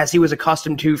defense, as he was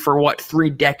accustomed to for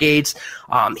 3 decades.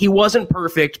 He wasn't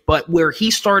perfect, but where he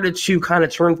started to kind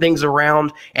of turn things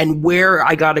around and where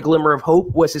I got a glimmer of hope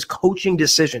was his coaching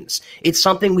decisions. It's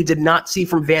something we did not see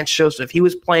from Vance Joseph. He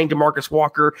was playing DeMarcus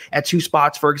Walker at 2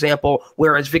 spots, for example,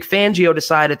 whereas Vic Fangio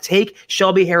decided to take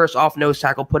Shelby Harris off nose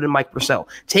tackle, put in Mike Purcell.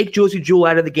 Take Josie Jewell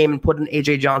out of the game and put in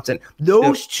A.J. Johnson.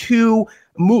 Those 2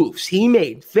 moves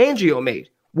Fangio made,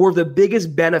 were the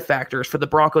biggest benefactors for the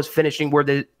Broncos finishing where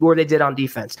they did on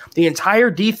defense. The entire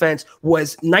defense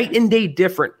was night and day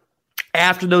different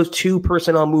after those 2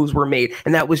 personnel moves were made,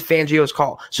 and that was Fangio's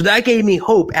call. So that gave me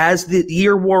hope as the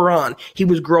year wore on. He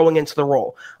was growing into the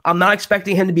role. I'm not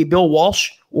expecting him to be Bill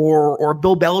Walsh or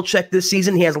Bill Belichick this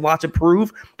season. He has a lot to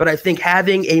prove, but I think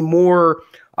having a more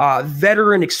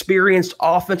veteran, experienced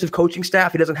offensive coaching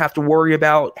staff. He doesn't have to worry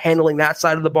about handling that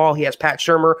side of the ball. He has Pat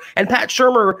Shurmur. And Pat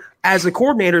Shurmur, as a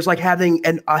coordinator, is like having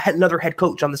another head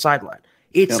coach on the sideline.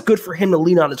 It's good for him to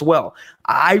lean on as well.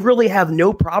 I really have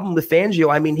no problem with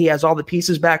Fangio. I mean, he has all the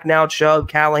pieces back now. Chubb,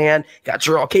 Callahan, got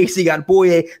Jarrell Casey, got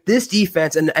Boye. This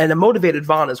defense, and a motivated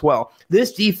Vaughn as well.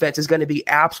 This defense is going to be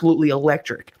absolutely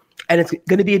electric. And it's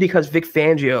going to be because Vic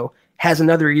Fangio has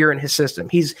another year in his system.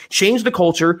 He's changed the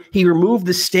culture. He removed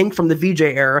the stink from the VJ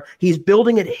era. He's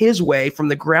building it his way from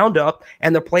the ground up,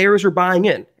 and the players are buying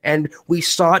in. And we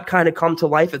saw it kind of come to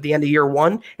life at the end of year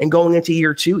one and going into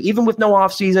year two. Even with no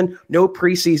offseason, no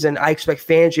preseason, I expect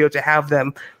Fangio to have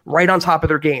them right on top of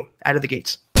their game out of the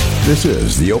gates. This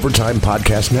is the Overtime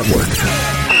Podcast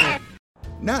Network.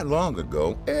 Not long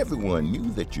ago, everyone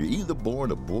knew that you're either born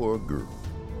a boy or a girl.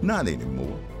 Not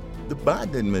anymore. The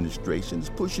Biden administration is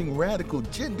pushing radical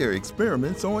gender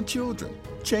experiments on children,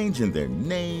 changing their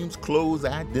names, clothes,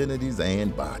 identities,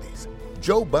 and bodies.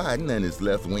 Joe Biden and his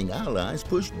left-wing allies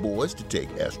push boys to take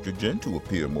estrogen to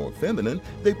appear more feminine.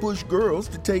 They push girls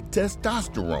to take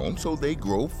testosterone so they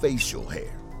grow facial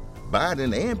hair.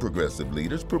 Biden and progressive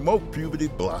leaders promote puberty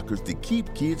blockers to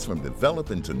keep kids from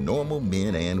developing to normal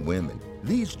men and women.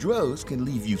 These drugs can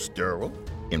leave you sterile,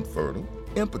 infertile,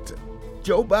 impotent.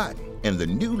 Joe Biden and the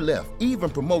new left even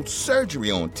promotes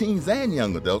surgery on teens and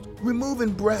young adults,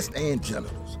 removing breasts and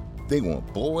genitals. They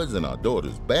want boys in our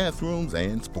daughters' bathrooms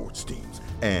and sports teams.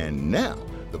 And now,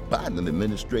 the Biden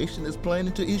administration is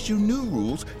planning to issue new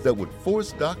rules that would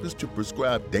force doctors to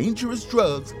prescribe dangerous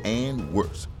drugs and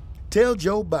worse. Tell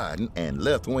Joe Biden and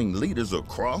left-wing leaders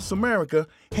across America,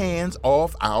 hands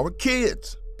off our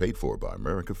kids. Paid for by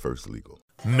America First Legal.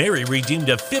 Mary redeemed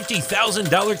a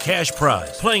 $50,000 cash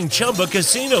prize playing Chumba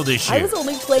Casino this year. I was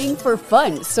only playing for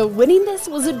fun, so winning this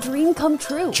was a dream come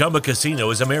true. Chumba Casino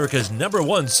is America's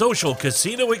 #1 social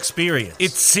casino experience.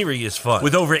 It's serious fun.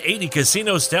 With over 80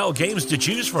 casino-style games to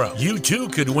choose from, you too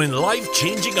could win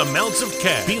life-changing amounts of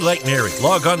cash. Be like Mary.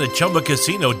 Log on to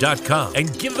ChumbaCasino.com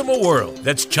and give them a whirl.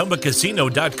 That's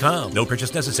ChumbaCasino.com. No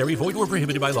purchase necessary. Void or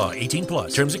prohibited by law.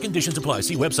 18+. Terms and conditions apply.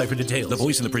 See website for details. The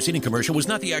voice in the preceding commercial was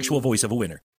not the actual voice of a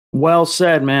winner. Well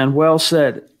said, man. Well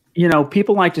said. You know,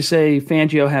 people like to say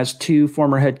Fangio has two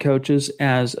former head coaches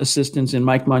as assistants in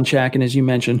Mike Munchak and, as you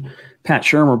mentioned, Pat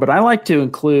Shurmur. But I like to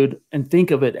include and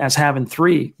think of it as having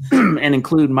three and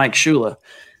include Mike Shula,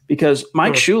 because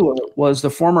Mike Shula was the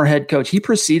former head coach. He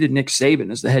preceded Nick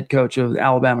Saban as the head coach of the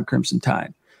Alabama Crimson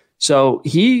Tide. So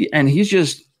he's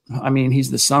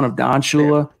the son of Don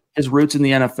Shula. His roots in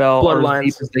the NFL are as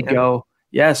deep as they go.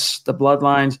 Yes, the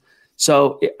bloodlines.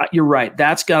 So you're right.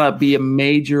 That's got to be a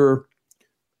major,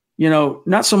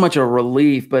 not so much a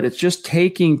relief, but it's just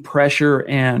taking pressure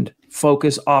and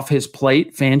focus off his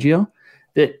plate, Fangio,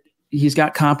 that he's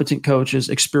got competent coaches,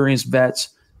 experienced vets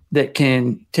that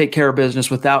can take care of business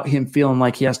without him feeling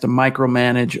like he has to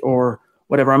micromanage or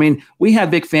whatever. I mean, we had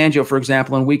Vic Fangio, for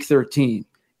example, in week 13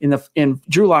 in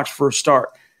Drew Lock's first start.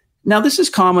 Now, this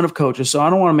is common of coaches, so I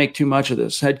don't want to make too much of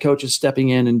this. Head coaches stepping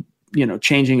in and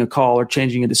changing a call or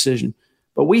changing a decision.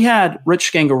 But we had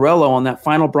Rich Scangarello on that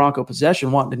final Bronco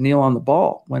possession wanting to kneel on the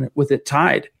ball with it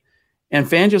tied. And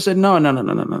Fangio said,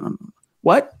 no.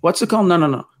 What? What's the call?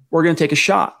 No. We're going to take a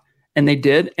shot. And they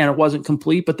did, and it wasn't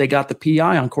complete, but they got the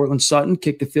PI on Cortland Sutton,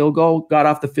 kicked the field goal, got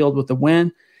off the field with the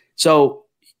win. So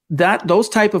those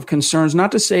type of concerns,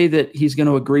 not to say that he's going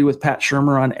to agree with Pat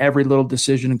Shurmur on every little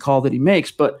decision and call that he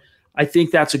makes, but I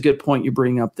think that's a good point you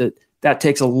bring up, that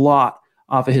takes a lot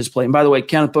off of his plate. And by the way,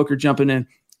 Kenneth Booker jumping in,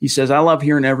 he says, I love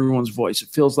hearing everyone's voice. It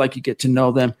feels like you get to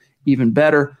know them even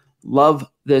better. Love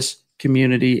this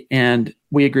community. And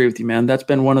we agree with you, man. That's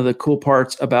been one of the cool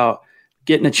parts about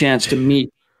getting a chance to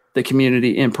meet the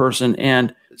community in person.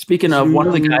 And speaking of one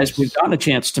of the guys we've gotten a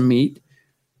chance to meet,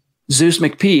 Zeus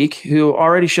McPeak, who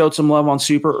already showed some love on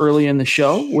Super early in the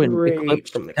show when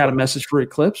Eclipse had a message for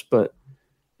Eclipse, but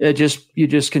you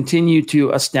just continue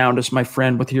to astound us, my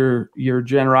friend, with your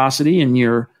generosity and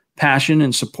your passion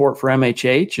and support for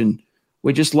MHH. And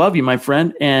we just love you, my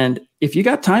friend. And if you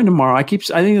got time tomorrow, I think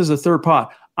this is the third pod.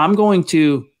 I'm going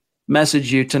to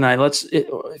message you tonight.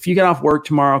 If you get off work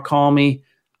tomorrow, call me.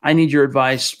 I need your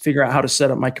advice. Figure out how to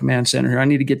set up my command center here. I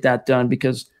need to get that done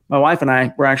because my wife and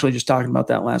I were actually just talking about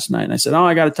that last night. And I said,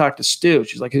 I got to talk to Stu.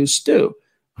 She's like, who's Stu?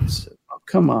 I said,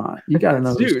 come on. You got to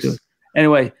know who's Stu.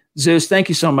 Anyway, Zeus, thank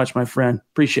you so much, my friend.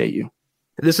 Appreciate you.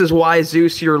 This is why,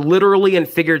 Zeus, you're literally and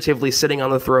figuratively sitting on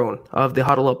the throne of the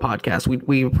Huddle Up podcast.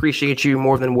 We appreciate you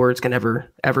more than words can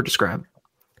ever describe.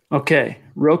 Okay,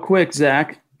 real quick,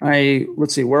 Zach.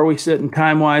 Let's see, where are we sitting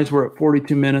time-wise? We're at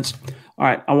 42 minutes. All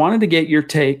right, I wanted to get your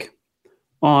take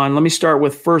on, let me start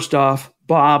with, first off,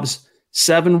 Bob's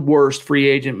 7 worst free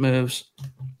agent moves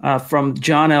from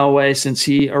John Elway since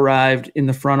he arrived in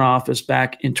the front office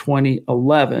back in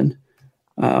 2011.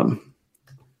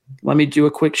 Let me do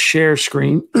a quick share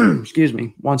screen. Excuse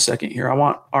me, 1 second here. I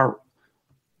want our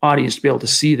audience to be able to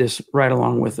see this right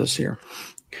along with us here.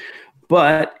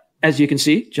 But as you can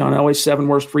see, John Elway's 7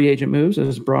 worst free agent moves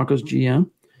as Broncos GM.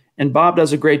 And Bob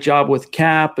does a great job with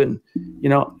cap and,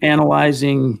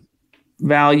 analyzing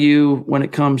value when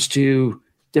it comes to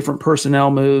different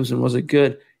personnel moves, and was a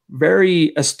good,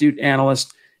 very astute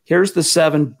analyst. Here's the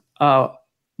 7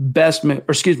 worst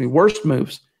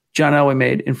moves John Elway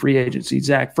made in free agency.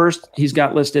 Zach, first, he's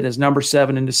got listed as number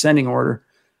 7 in descending order,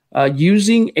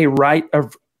 using a right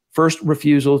of first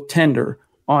refusal tender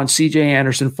on C.J.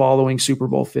 Anderson following Super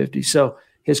Bowl 50. So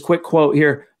his quick quote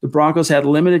here: the Broncos had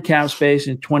limited cap space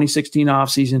in 2016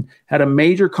 offseason, had a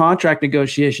major contract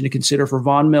negotiation to consider for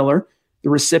Von Miller, the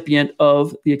recipient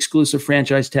of the exclusive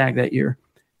franchise tag that year.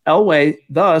 Elway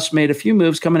thus made a few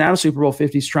moves coming out of Super Bowl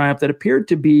 50's triumph that appeared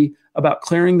to be about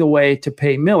clearing the way to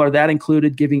pay Miller. That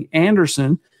included giving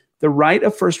Anderson the right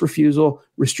of first refusal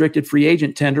restricted free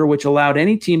agent tender, which allowed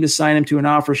any team to sign him to an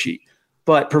offer sheet,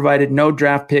 but provided no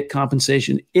draft pick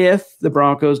compensation if the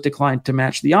Broncos declined to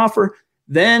match the offer.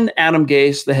 Then Adam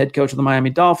Gase, the head coach of the Miami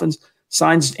Dolphins,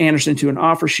 signs Anderson to an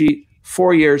offer sheet,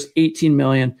 4 years, $18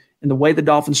 million. And the way the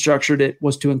Dolphins structured it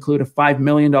was to include a $5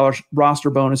 million roster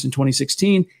bonus in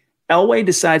 2016. Elway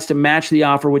decides to match the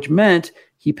offer, which meant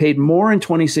he paid more in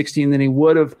 2016 than he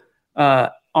would have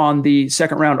on the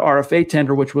second round RFA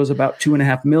tender, which was about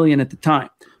 $2.5 million at the time.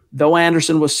 Though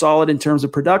Anderson was solid in terms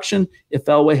of production, if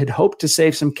Elway had hoped to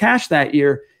save some cash that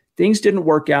year, things didn't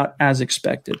work out as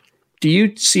expected. Do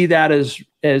you see that as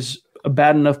a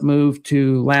bad enough move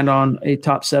to land on a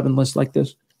top 7 list like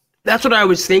this? That's what I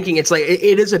was thinking. It's like,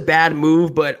 it is a bad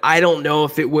move, but I don't know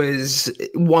if it was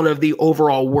one of the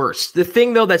overall worst. The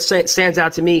thing, though, that stands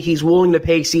out to me, he's willing to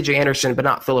pay C.J. Anderson, but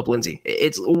not Phillip Lindsay.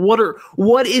 It's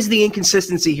what is the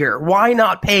inconsistency here? Why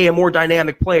not pay a more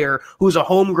dynamic player who's a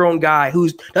homegrown guy who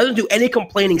doesn't do any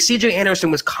complaining? C.J. Anderson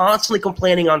was constantly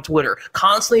complaining on Twitter,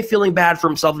 constantly feeling bad for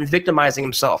himself and victimizing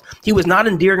himself. He was not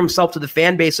endearing himself to the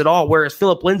fan base at all, whereas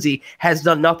Phillip Lindsay has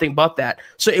done nothing but that.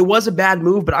 So it was a bad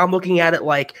move, but I'm looking at it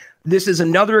like, this is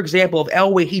another example of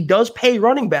Elway. He does pay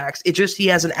running backs. It's just he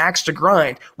has an axe to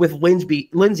grind with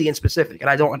Lindsay in specific, and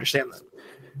I don't understand that.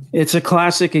 It's a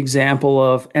classic example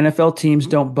of NFL teams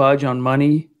don't budge on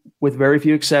money, with very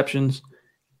few exceptions,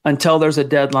 until there's a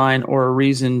deadline or a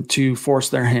reason to force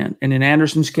their hand. And in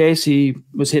Anderson's case, he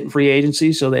was hitting free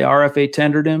agency, so they RFA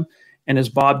tendered him, and as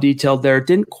Bob detailed there, it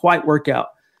didn't quite work out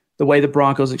the way the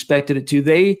Broncos expected it to.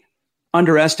 They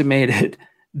underestimated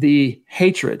the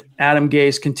hatred Adam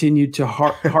Gase continued to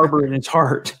harbor in his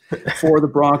heart for the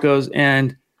Broncos.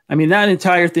 And I mean, that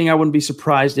entire thing, I wouldn't be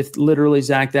surprised if literally,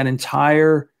 Zach, that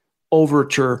entire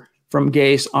overture from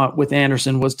Gase with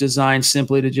Anderson was designed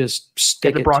simply to just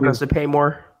stick get the Broncos to pay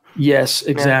more. Yes,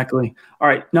 exactly. Yeah. All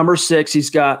right. Number 6, he's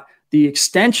got the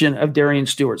extension of Darian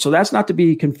Stewart. So that's not to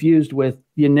be confused with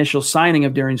the initial signing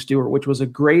of Darian Stewart, which was a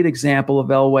great example of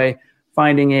Elway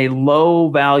finding a low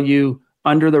value,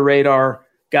 under the radar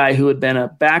guy who had been a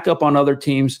backup on other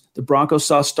teams. The Broncos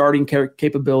saw starting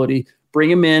capability,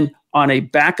 bring him in on a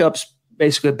backups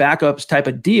type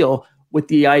of deal with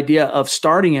the idea of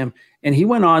starting him. And he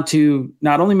went on to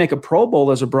not only make a Pro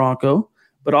Bowl as a Bronco,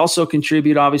 but also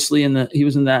contribute, obviously, he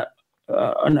was in that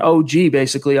an OG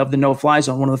basically of the no-fly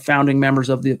zone, one of the founding members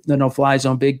of the no-fly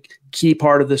zone, big key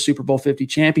part of the Super Bowl 50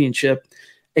 championship.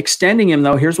 Extending him,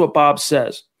 though, here's what Bob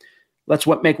says. Let's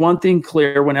make one thing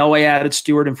clear. When Elway added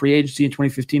Stewart in free agency in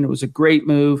 2015, it was a great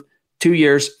move. 2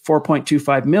 years,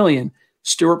 $4.25 million.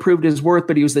 Stewart proved his worth,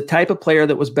 but he was the type of player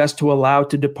that was best to allow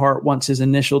to depart once his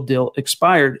initial deal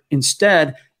expired.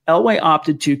 Instead, Elway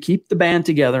opted to keep the band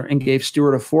together and gave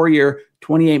Stewart a 4-year,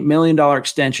 $28 million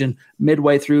extension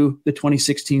midway through the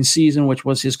 2016 season, which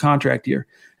was his contract year.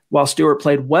 While Stewart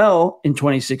played well in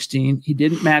 2016, he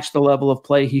didn't match the level of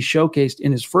play he showcased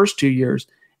in his first 2 years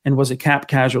and was a cap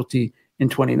casualty in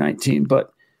 2019.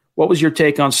 But what was your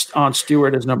take on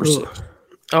Stewart as number 6?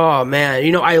 Oh,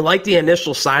 man. I like the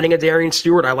initial signing of Darian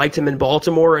Stewart. I liked him in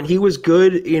Baltimore, and he was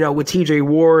good, with TJ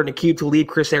Ward and Aqib Talib,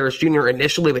 Chris Harris Jr.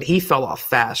 initially, but he fell off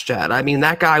fast, Chad. I mean,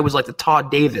 that guy was like the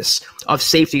Todd Davis of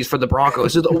safeties for the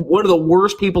Broncos. One of the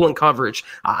worst people in coverage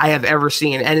I have ever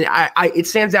seen. And it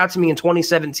stands out to me in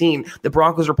 2017, the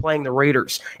Broncos are playing the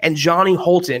Raiders, and Johnny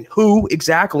Holton, who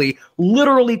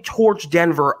literally torched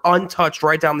Denver untouched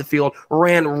right down the field,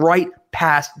 ran right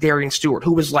past Darian Stewart,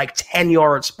 who was like 10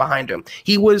 yards behind him.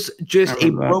 He was just a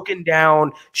broken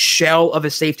down shell of a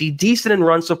safety, decent in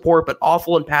run support, but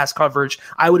awful in pass coverage.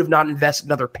 I would have not invested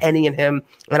another penny in him.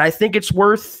 And I think it's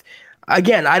worth,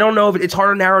 again, I don't know if it's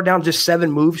hard to narrow down just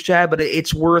 7 moves, Chad, but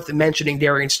it's worth mentioning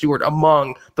Darian Stewart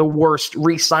among the worst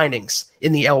re-signings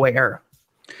in the Elway era.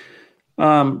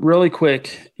 Really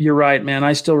quick, you're right, man.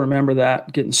 I still remember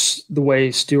that, getting the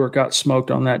way Stewart got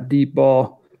smoked on that deep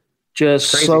ball,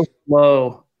 just crazy. So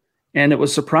slow. And it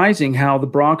was surprising how the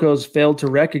Broncos failed to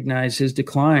recognize his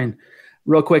decline.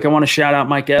 Real quick, I want to shout out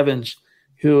Mike Evans,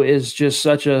 who is just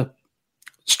such a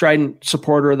strident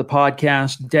supporter of the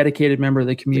podcast, dedicated member of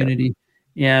the community.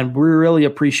 Yeah. And we really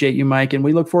appreciate you, Mike. And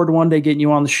we look forward to one day getting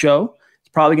you on the show.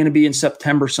 Probably going to be in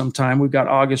September sometime. We've got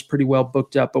August pretty well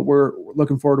booked up, but we're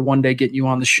looking forward to one day getting you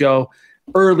on the show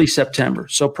early September.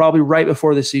 So probably right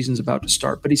before the season's about to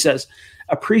start. But he says,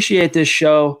 appreciate this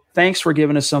show. Thanks for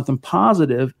giving us something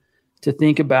positive to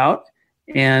think about.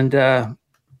 And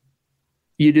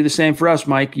you do the same for us,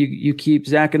 Mike. You keep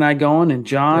Zach and I going, and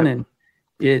John, and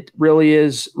it really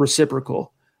is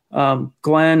reciprocal.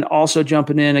 Glenn also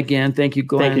jumping in again. Thank you,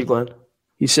 Glenn. Thank you, Glenn.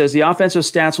 He says the offensive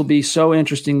stats will be so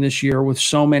interesting this year with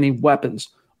so many weapons.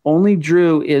 Only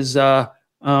Drew is luck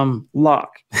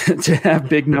to have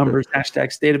big numbers.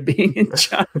 Hashtag state of being in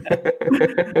China.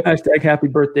 Hashtag happy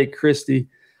birthday, Christy.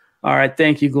 All right.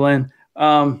 Thank you, Glenn.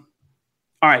 All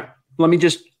right. Let me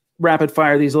just rapid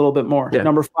fire these a little bit more. Yeah.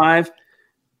 Number 5,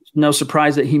 no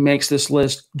surprise that he makes this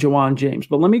list, Ja'Wuan James.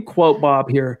 But let me quote Bob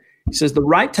here. He says the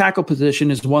right tackle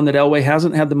position is one that Elway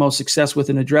hasn't had the most success with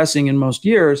in addressing in most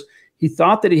years. He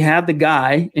thought that he had the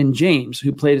guy in James,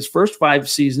 who played his first 5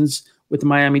 seasons with the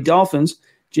Miami Dolphins.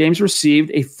 James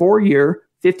received a 4-year,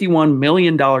 $51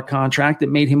 million contract that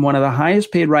made him one of the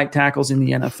highest paid right tackles in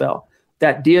the NFL.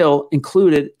 That deal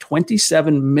included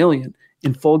 $27 million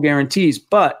in full guarantees,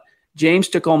 but James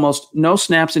took almost no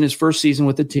snaps in his first season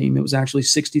with the team. It was actually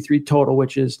 63 total,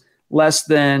 which is less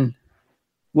than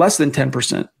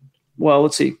 10%. Well,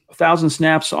 let's see. 1,000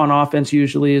 snaps on offense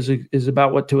usually is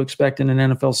about what to expect in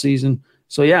an NFL season.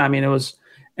 So, yeah, I mean, it was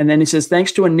 – and then he says,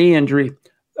 thanks to a knee injury.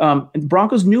 The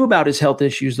Broncos knew about his health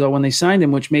issues, though, when they signed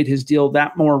him, which made his deal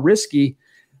that more risky.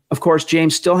 Of course,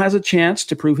 James still has a chance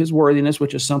to prove his worthiness,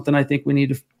 which is something I think we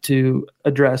need to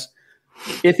address.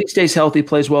 If he stays healthy,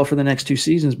 plays well for the next 2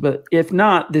 seasons. But if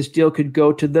not, this deal could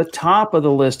go to the top of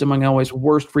the list among Elway's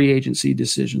worst free agency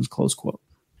decisions, close quote.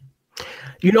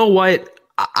 You know what?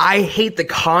 I hate the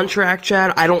contract,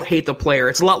 Chad. I don't hate the player.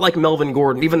 It's a lot like Melvin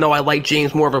Gordon, even though I like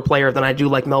James more of a player than I do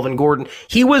like Melvin Gordon.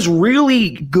 He was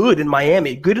really good in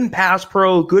Miami, good in pass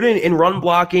pro, good in run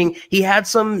blocking. He had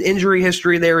some injury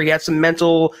history there. He had some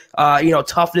mental,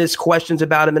 toughness questions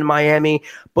about him in Miami.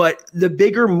 But the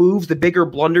bigger moves, the bigger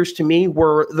blunders to me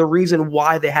were the reason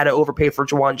why they had to overpay for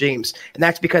Ja'Wuan James. And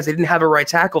that's because they didn't have a right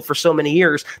tackle for so many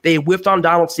years. They whiffed on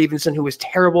Donald Stevenson, who was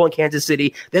terrible in Kansas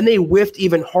City. Then they whiffed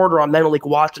even harder on Menelik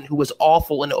Watson, who was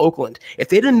awful in Oakland. If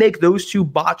they didn't make those 2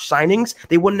 botched signings,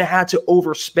 they wouldn't have had to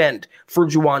overspend for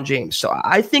Ja'Wuan James. So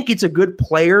I think it's a good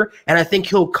player, and I think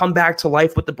he'll come back to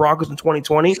life with the Broncos in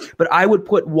 2020. But I would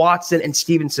put Watson and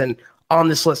Stevenson on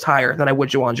this list higher than I would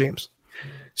Ja'Wuan James.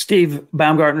 Steve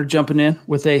Baumgartner jumping in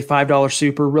with a $5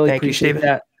 super. Really Thank appreciate you,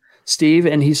 that, Steve.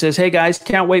 And he says, hey, guys,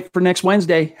 can't wait for next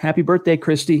Wednesday. Happy birthday,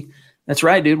 Christy. That's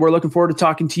right, dude. We're looking forward to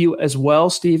talking to you as well,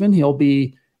 Steven. He'll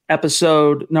be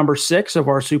episode number 6 of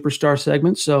our Superstar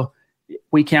segment. So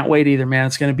we can't wait either, man.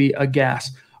 It's going to be a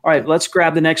gas. All right, let's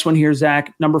grab the next one here,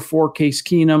 Zach. Number 4, Case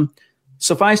Keenum.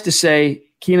 Suffice to say,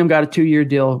 Keenum got a 2-year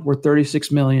deal worth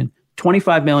 $36 million,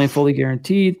 $25 million fully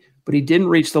guaranteed, but he didn't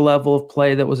reach the level of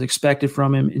play that was expected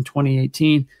from him in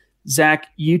 2018. Zach,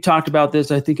 you talked about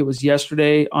this, I think it was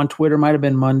yesterday on Twitter, might have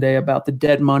been Monday, about the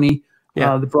dead money.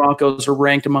 Yeah. The Broncos are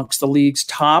ranked amongst the league's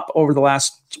top over the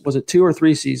last, was it 2 or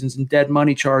 3 seasons in dead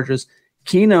money charges.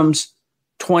 Keenum's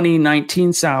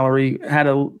 2019 salary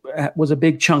was a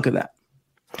big chunk of that.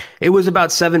 It was about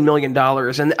 $7 million.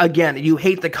 And again, you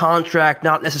hate the contract,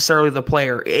 not necessarily the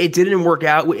player. It didn't work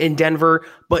out in Denver,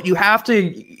 but you have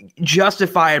to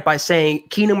justify it by saying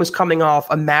Keenum was coming off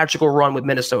a magical run with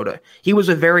Minnesota. He was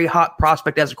a very hot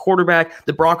prospect as a quarterback.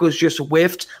 The Broncos just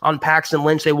whiffed on Paxton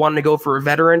Lynch. They wanted to go for a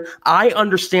veteran. I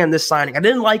understand this signing. I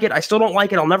didn't like it. I still don't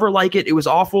like it. I'll never like it. It was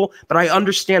awful, but I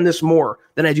understand this more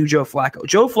than I do Joe Flacco.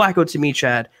 Joe Flacco, to me,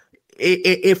 Chad,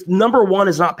 if number 1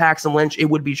 is not Paxton Lynch, it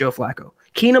would be Joe Flacco.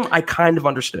 Keenum, I kind of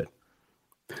understood.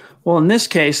 Well, in this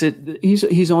case,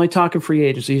 he's only talking free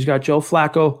agency. He's got Joe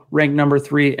Flacco ranked number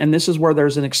 3, and this is where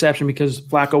there's an exception because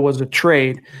Flacco was a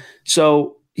trade.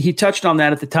 So he touched on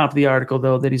that at the top of the article,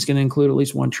 though, that he's going to include at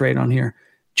least one trade on here.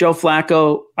 Joe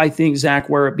Flacco, I think, Zach,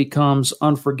 where it becomes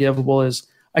unforgivable is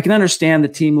I can understand the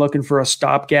team looking for a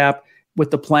stopgap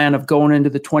with the plan of going into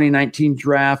the 2019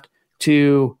 draft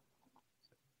to,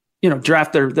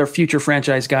 draft their future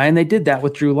franchise guy. And they did that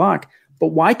with Drew Lock. But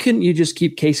why couldn't you just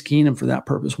keep Case Keenum for that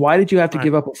purpose? Why did you have to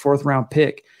give up a 4th-round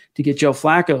pick to get Joe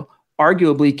Flacco?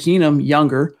 Arguably, Keenum,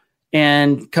 younger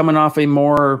and coming off a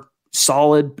more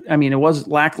solid, it was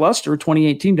lackluster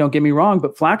 2018, don't get me wrong,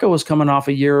 but Flacco was coming off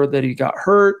a year that he got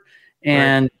hurt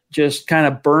and just kind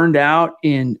of burned out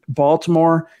in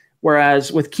Baltimore.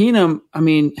 Whereas with Keenum,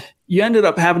 you ended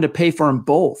up having to pay for them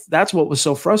both. That's what was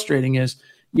so frustrating is,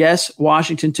 yes,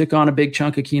 Washington took on a big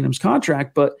chunk of Keenum's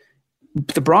contract, but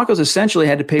the Broncos essentially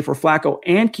had to pay for Flacco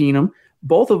and Keenum.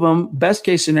 Both of them, best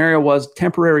case scenario was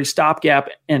temporary stopgap,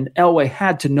 and Elway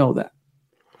had to know that.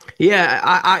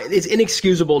 Yeah, it's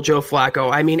inexcusable, Joe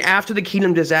Flacco. After the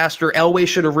Keenum disaster, Elway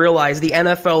should have realized the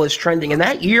NFL is trending. And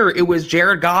that year, it was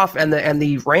Jared Goff and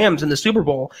the Rams in the Super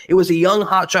Bowl. It was a young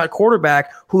hotshot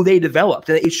quarterback who they developed.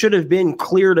 And it should have been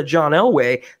clear to John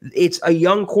Elway, it's a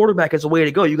young quarterback is the way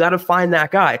to go. You got to find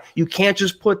that guy. You can't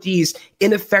just put these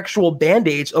ineffectual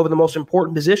Band-Aids over the most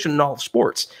important position in all of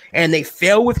sports. And they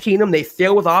fail with Keenum. They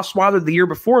fail with Osweiler the year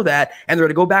before that. And they're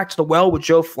going to go back to the well with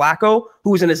Joe Flacco, who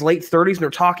was in his late 30s, and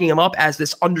they're talking him up as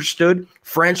this understood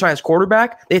franchise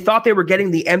quarterback. They thought they were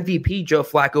getting the MVP Joe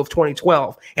Flacco of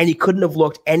 2012, and he couldn't have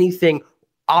looked anything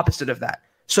opposite of that.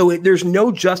 So there's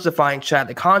no justifying Chad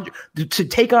to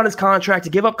take on his contract, to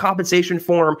give up compensation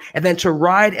for him, and then to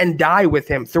ride and die with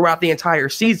him throughout the entire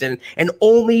season. And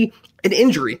only an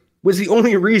injury was the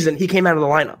only reason he came out of the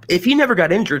lineup. If he never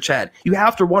got injured, Chad, you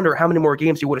have to wonder how many more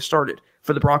games he would have started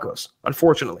for the Broncos,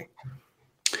 unfortunately.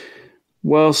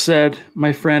 Well said,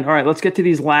 my friend. All right, let's get to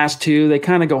these last two. They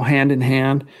kind of go hand in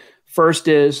hand. First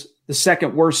is the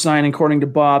second worst signing, according to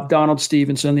Bob, Donald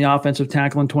Stevenson, the offensive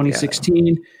tackle in 2016.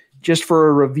 Yeah. Just for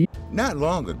a review. Not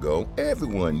long ago,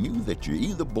 everyone knew that you're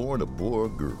either born a boy or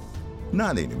girl.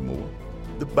 Not anymore.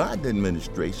 The Biden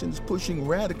administration is pushing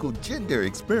radical gender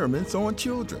experiments on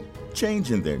children,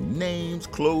 changing their names,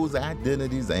 clothes,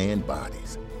 identities, and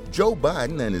bodies. Joe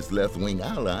Biden and his left-wing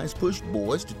allies push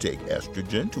boys to take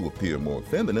estrogen to appear more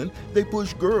feminine. They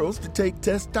push girls to take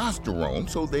testosterone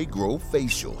so they grow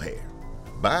facial hair.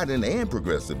 Biden and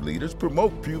progressive leaders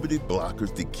promote puberty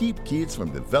blockers to keep kids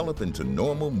from developing to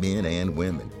normal men and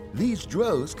women. These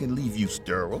drugs can leave you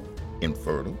sterile,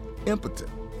 infertile,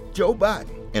 impotent. Joe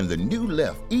Biden and the new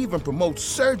left even promotes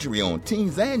surgery on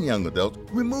teens and young adults,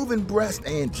 removing breasts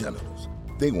and genitals.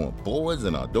 They want boys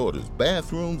in our daughters'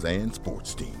 bathrooms and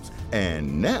sports teams.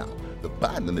 And now, the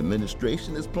Biden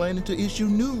administration is planning to issue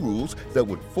new rules that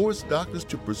would force doctors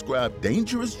to prescribe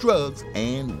dangerous drugs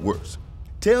and worse.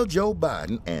 Tell Joe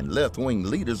Biden and left-wing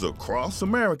leaders across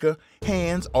America,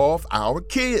 hands off our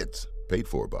kids. Paid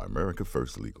for by America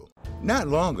First Legal. Not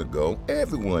long ago,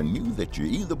 everyone knew that you're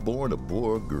either born a boy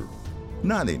or girl.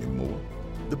 Not anymore.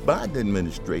 The Biden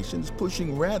administration is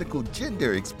pushing radical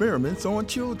gender experiments on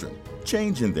children,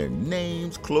 changing their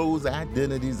names, clothes,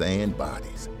 identities, and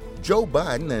bodies. Joe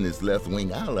Biden and his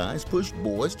left-wing allies push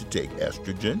boys to take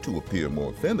estrogen to appear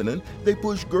more feminine. They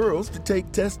push girls to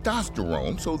take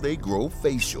testosterone so they grow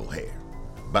facial hair.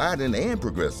 Biden and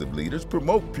progressive leaders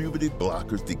promote puberty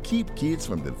blockers to keep kids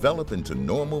from developing to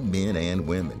normal men and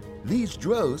women. These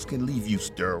drugs can leave you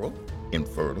sterile,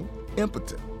 infertile,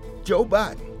 impotent. Joe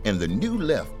Biden and the new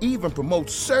left even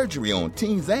promotes surgery on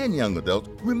teens and young adults,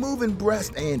 removing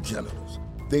breasts and genitals.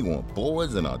 They want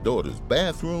boys in our daughters'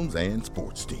 bathrooms and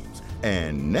sports teams.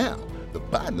 And now, the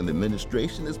Biden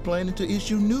administration is planning to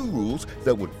issue new rules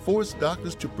that would force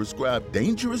doctors to prescribe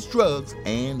dangerous drugs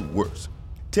and worse.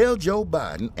 Tell Joe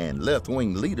Biden and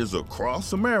left-wing leaders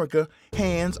across America,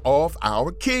 hands off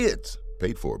our kids.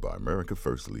 Paid for by America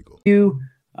First Legal.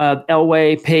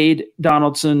 Elway paid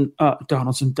Donald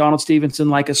Stevenson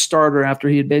like a starter after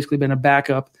he had basically been a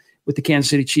backup with the Kansas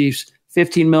City Chiefs.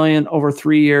 $15 million over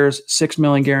 3 years, $6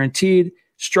 million guaranteed.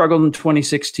 Struggled in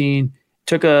 2016.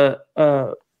 He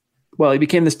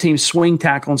became this team's swing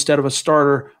tackle instead of a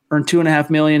starter. Earned $2.5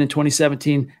 million in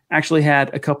 2017. Actually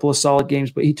had a couple of solid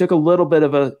games, but he took a little bit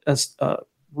of a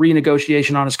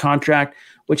renegotiation on his contract,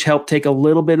 which helped take a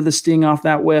little bit of the sting off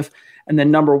that whiff. And then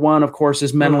number one, of course,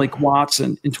 is Menelik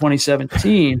Watson in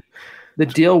 2017. The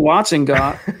deal Watson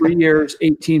got, 3 years,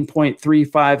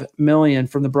 $18.35 million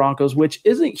from the Broncos, which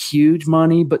isn't huge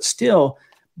money, but still,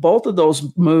 both of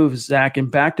those moves, Zach, in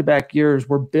back-to-back years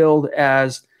were billed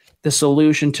as the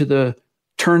solution to the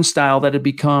turnstile that had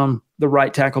become the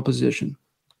right tackle position.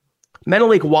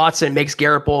 Menelik Watson makes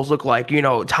Garrett Bowles look like,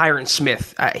 Tyron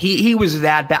Smith. He was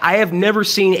that bad. I have never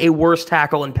seen a worse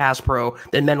tackle in pass pro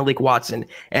than Menelik Watson.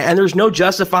 And there's no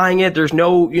justifying it. There's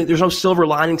no silver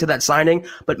lining to that signing.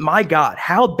 But my God,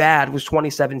 how bad was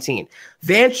 2017?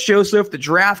 Vance Joseph, the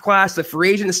draft class, the free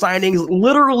agent signings,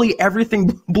 literally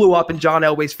everything blew up in John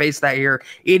Elway's face that year.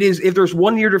 It is, if there's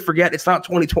one year to forget, it's not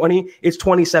 2020, it's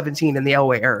 2017 in the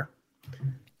Elway era.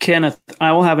 Kenneth,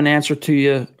 I will have an answer to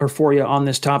you or for you on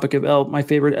this topic of my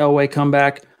favorite Elway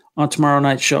comeback on tomorrow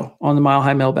night's show on the Mile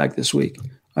High Mailbag this week.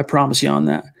 I promise you on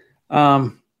that.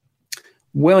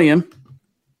 William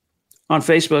on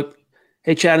Facebook.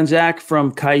 Hey, Chad and Zach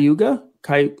from Cayuga,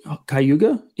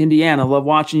 Indiana. Love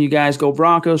watching you guys go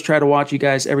Broncos. Try to watch you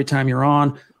guys every time you're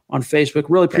on Facebook.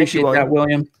 Really appreciate that,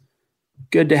 William.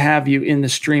 Good to have you in the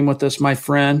stream with us, my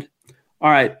friend.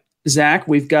 All right. Zach,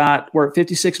 we're at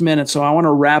 56 minutes, so I want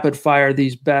to rapid fire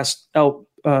these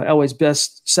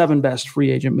Elway's seven best free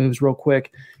agent moves real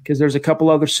quick because there's a couple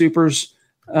other supers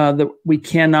that we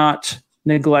cannot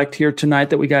neglect here tonight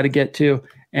that we got to get to,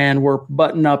 and we're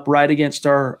buttoned up right against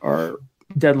our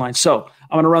deadline. So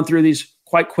I'm going to run through these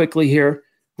quite quickly here.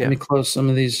 Yeah. Let me close some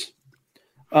of these.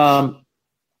 Bear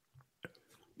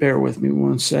with me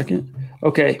 1 second.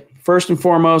 Okay, first and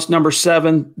foremost, number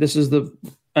 7. This is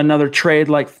another trade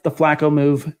like the Flacco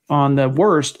move on the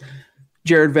worst.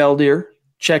 Jared Veldheer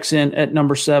checks in at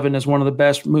number 7 as one of the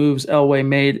best moves Elway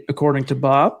made, according to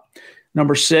Bob.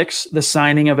 Number 6, the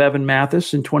signing of Evan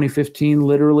Mathis in 2015,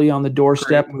 literally on the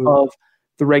doorstep of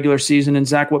the regular season. And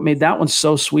Zach, what made that one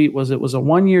so sweet was it was a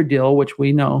 1-year deal, which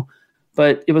we know,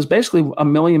 but it was basically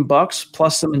 $1 million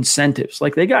plus some incentives.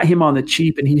 Like they got him on the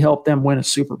cheap and he helped them win a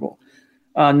Super Bowl.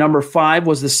 Number 5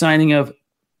 was the signing of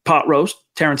Pot Roast,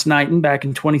 Terrence Knighton, back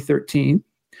in 2013.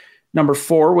 Number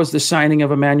 4 was the signing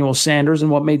of Emmanuel Sanders. And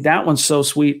what made that one so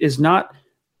sweet is not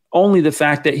only the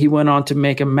fact that he went on to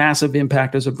make a massive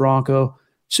impact as a Bronco,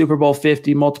 Super Bowl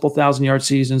 50, multiple 1,000-yard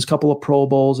seasons, couple of Pro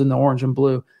Bowls in the orange and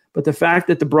blue, but the fact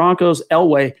that the Broncos,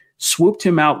 Elway, swooped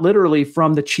him out literally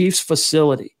from the Chiefs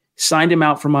facility, signed him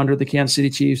out from under the Kansas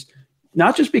City Chiefs,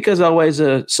 not just because Elway's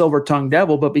a silver-tongued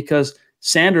devil, but because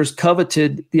Sanders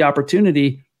coveted the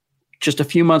opportunity just a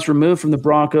few months removed from the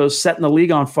Broncos, setting the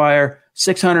league on fire,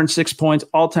 606 points,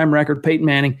 all-time record, Peyton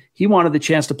Manning. He wanted the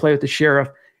chance to play with the Sheriff,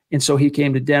 and so he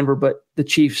came to Denver, but the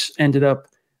Chiefs ended up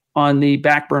on the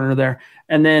back burner there.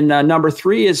 And then number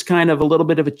 3 is kind of a little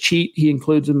bit of a cheat. He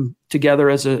includes them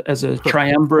together as a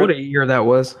triumvirate. What a year that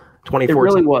was, 2014. It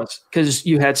really was, because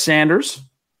you had Sanders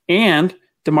and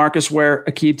DeMarcus Ware,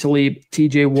 Aqib Talib,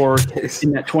 TJ Ward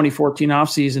in that 2014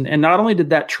 offseason. And not only did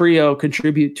that trio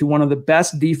contribute to one of the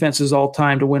best defenses all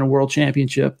time to win a world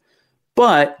championship,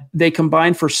 but they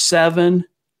combined for 7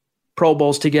 Pro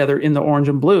Bowls together in the orange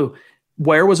and blue.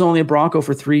 Ware was only a Bronco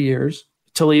for 3 years,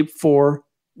 Talib 4,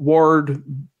 Ward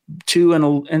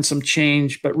 2 and some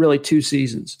change, but really 2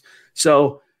 seasons.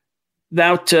 So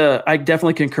that I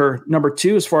definitely concur. Number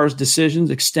 2, as far as decisions,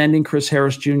 extending Chris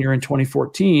Harris Jr. in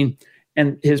 2014.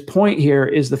 And his point here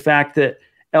is the fact that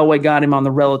Elway got him on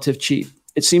the relative cheap.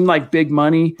 It seemed like big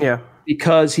money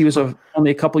because he was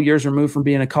only a couple years removed from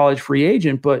being a college free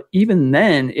agent. But even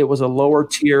then, it was a lower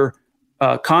tier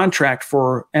contract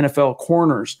for NFL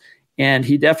corners. And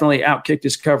he definitely outkicked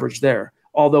his coverage there,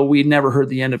 although we never heard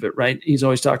the end of it, right? He's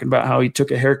always talking about how he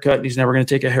took a haircut and he's never going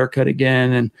to take a haircut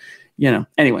again. And,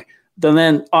 anyway.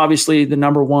 Then obviously the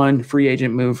number 1 free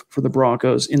agent move for the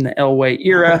Broncos in the Elway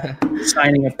era,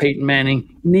 signing of Peyton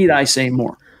Manning. Need I say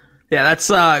more? Yeah, that's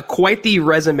quite the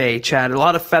resume, Chad. A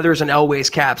lot of feathers in Elway's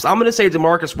caps. I'm going to say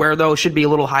DeMarcus Ware, though, should be a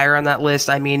little higher on that list.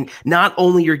 I mean, not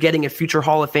only you're getting a future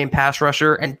Hall of Fame pass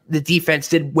rusher, and the defense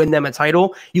did win them a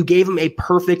title, you gave him a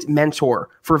perfect mentor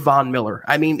for Von Miller.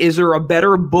 I mean, is there a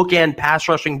better bookend pass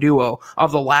rushing duo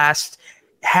of the last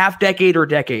half decade or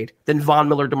decade than Von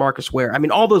Miller, DeMarcus Ware? I mean,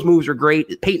 all those moves are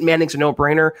great. Peyton Manning's a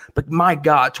no-brainer, but my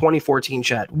God, 2014,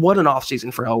 Chad, what an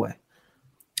offseason for Elway.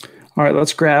 All right,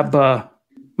 let's grab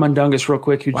Mundungus real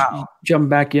quick, who's jumping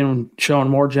back in and showing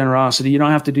more generosity. You don't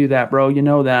have to do that, bro. You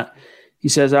know that. He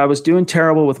says, I was doing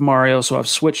terrible with Mario, so I've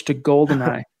switched to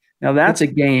GoldenEye. Now, that's a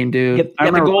game, dude. Get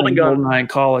the golden gun. GoldenEye in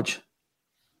college.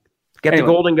 Get the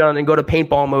golden gun and go to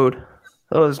paintball mode.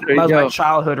 That was my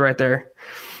childhood right there.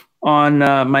 On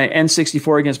my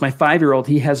N64 against my 5-year-old,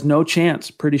 he has no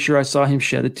chance. Pretty sure I saw him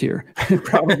shed a tear.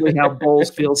 Probably how Bowles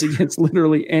feels against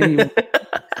literally anyone.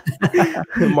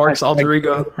 Mark's alter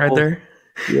ego right there.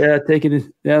 Yeah, taking it.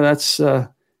 Yeah, that's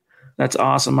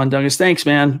awesome, Mundungus. Thanks,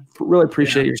 man. Really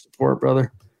appreciate your support,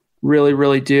 brother. Really,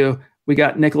 really do. We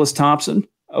got Nicholas Thompson.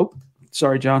 Oh,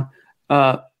 sorry, John.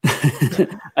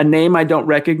 a name I don't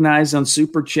recognize on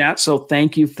Super Chat. So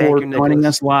thank you for joining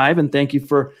us live, and thank you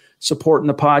for supporting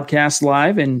the podcast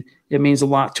live. And it means a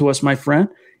lot to us, my friend.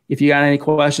 If you got any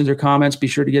questions or comments, be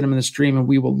sure to get them in the stream, and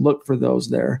we will look for those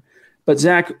there. But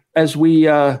Zach, as we,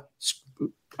 I'm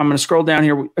going to scroll down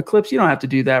here. Eclipse, you don't have to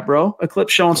do that, bro.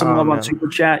 Eclipse showing some love on Super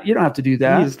Chat. You don't have to do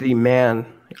that. He's the man.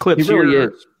 Eclipse, he really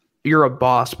is. You're a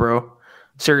boss, bro.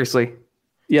 Seriously.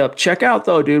 Yep. Check out,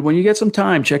 though, dude, when you get some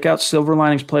time, check out Silver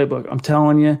Linings Playbook. I'm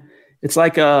telling you, it's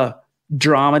like a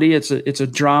dramedy. It's a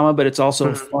drama, but it's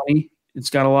also funny. It's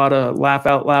got a lot of laugh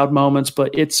out loud moments,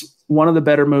 but it's one of the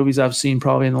better movies I've seen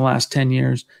probably in the last 10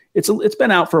 years. It's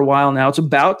been out for a while now. It's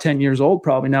about 10 years old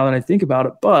probably now that I think about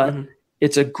it, but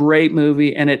it's a great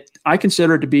movie, and I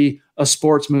consider it to be a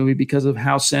sports movie because of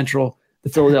how central the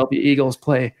Philadelphia Eagles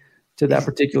play to that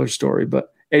particular story.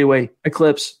 But anyway,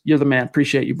 Eclipse, you're the man.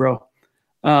 Appreciate you, bro.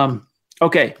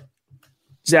 Okay,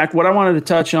 Zach, what I wanted to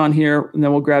touch on here, and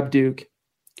then we'll grab Duke,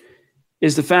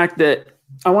 is the fact that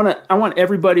I want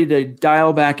everybody to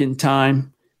dial back in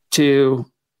time to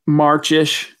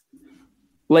March-ish,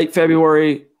 late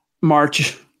February,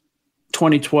 March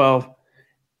 2012.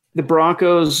 The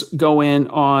Broncos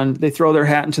they throw their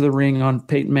hat into the ring on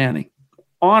Peyton Manning.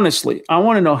 Honestly, I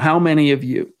want to know how many of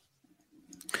you,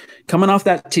 coming off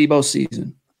that Tebow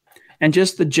season, and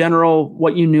just the general,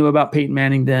 what you knew about Peyton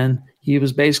Manning then, he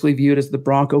was basically viewed as the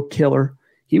Bronco killer.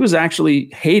 He was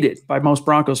actually hated by most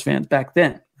Broncos fans back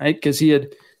then, right? Because he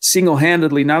had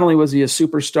single-handedly, not only was he a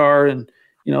superstar, and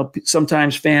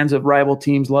sometimes fans of rival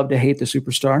teams love to hate the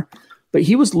superstar, but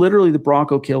he was literally the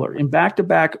Bronco killer. In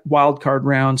back-to-back wildcard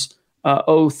rounds,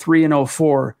 03 and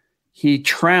 04, he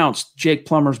trounced Jake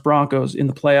Plummer's Broncos in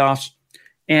the playoffs.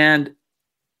 And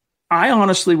I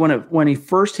honestly, when he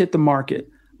first hit the market,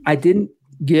 I didn't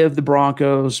give the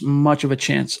Broncos much of a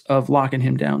chance of locking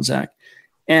him down, Zach.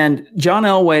 And John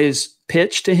Elway's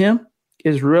pitch to him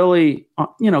is really,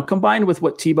 combined with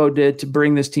what Tebow did to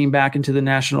bring this team back into the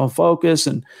national focus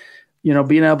and,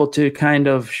 being able to kind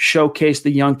of showcase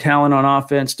the young talent on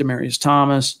offense, Demaryius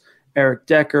Thomas, Eric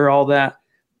Decker, all that.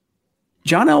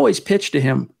 John Elway's pitch to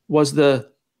him was the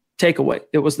takeaway.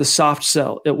 It was the soft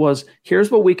sell. It was,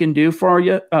 here's what we can do for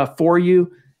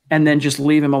you, and then just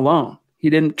leave him alone.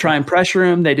 He didn't try and pressure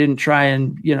him. They didn't try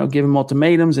and, give him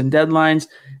ultimatums and deadlines.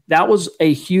 That was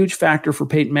a huge factor for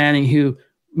Peyton Manning, who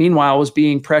meanwhile was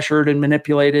being pressured and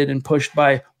manipulated and pushed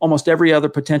by almost every other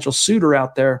potential suitor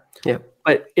out there. Yeah.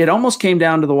 But it almost came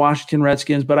down to the Washington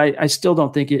Redskins, but I still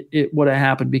don't think it would have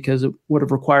happened because it would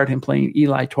have required him playing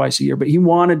Eli twice a year. But he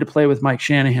wanted to play with Mike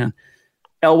Shanahan.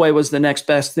 Elway was the next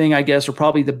best thing, I guess, or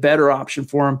probably the better option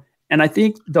for him. And I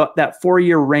think that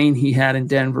 4-year reign he had in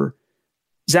Denver,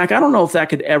 Zach, I don't know if that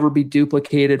could ever be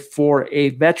duplicated for a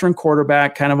veteran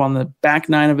quarterback kind of on the back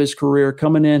nine of his career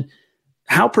coming in.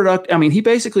 How productive, he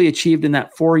basically achieved in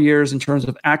that 4 years in terms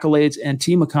of accolades and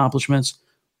team accomplishments.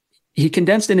 He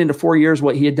condensed it into 4 years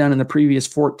what he had done in the previous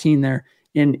 14 there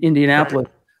in Indianapolis.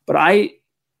 But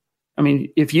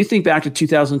if you think back to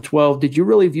 2012, did you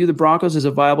really view the Broncos as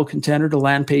a viable contender to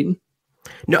land Peyton?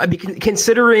 No,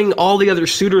 considering all the other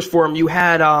suitors for him, you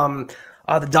had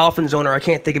the Dolphins owner, I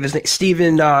can't think of his name,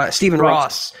 Stephen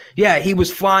Ross. Yeah, he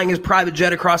was flying his private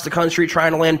jet across the country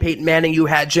trying to land Peyton Manning. You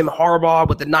had Jim Harbaugh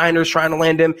with the Niners trying to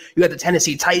land him. You had the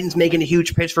Tennessee Titans making a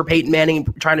huge pitch for Peyton Manning,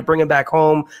 trying to bring him back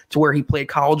home to where he played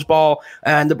college ball.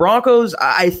 And the Broncos,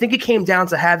 I think it came down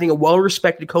to having a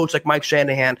well-respected coach like Mike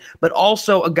Shanahan, but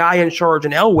also a guy in charge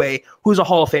in Elway who's a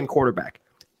Hall of Fame quarterback.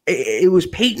 It was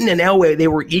Peyton and Elway. They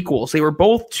were equals. They were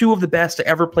both two of the best to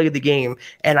ever play the game.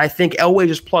 And I think Elway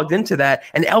just plugged into that.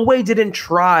 And Elway didn't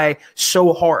try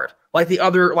so hard like the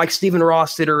other, like Stephen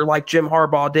Ross did or like Jim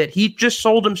Harbaugh did. He just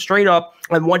sold him straight up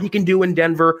on what he can do in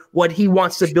Denver, what he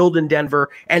wants to build in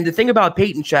Denver. And the thing about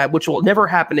Peyton, Chad, which will never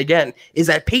happen again, is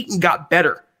that Peyton got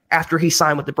better after he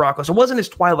signed with the Broncos. It wasn't his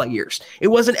twilight years. It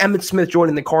wasn't Emmitt Smith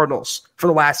joining the Cardinals for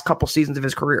the last couple seasons of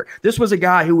his career. This was a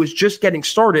guy who was just getting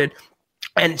started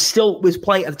and still was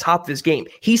playing at the top of his game.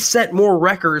 He set more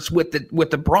records with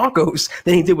the Broncos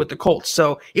than he did with the Colts.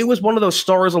 So it was one of those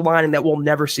stars aligning that we'll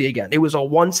never see again. It was a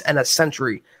once in a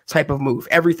century type of move.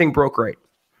 Everything broke right.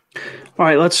 All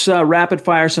right, let's rapid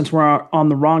fire since we're on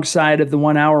the wrong side of the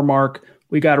 1 hour mark.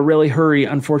 We got to really hurry.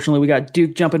 Unfortunately, we got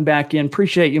Duke jumping back in.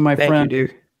 Appreciate you, my friend. Thank you,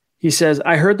 Duke. He says,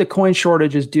 I heard the coin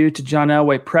shortage is due to John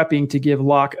Elway prepping to give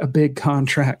Locke a big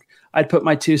contract. I'd put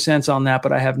my 2 cents on that,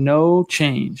 but I have no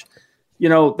change.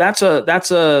 That's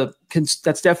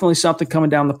definitely something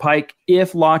coming down the pike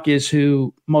if Locke is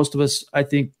who most of us, I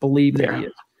think, believe that he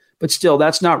is. But still,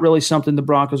 that's not really something the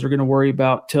Broncos are going to worry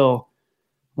about till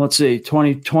let's see,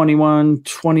 2021,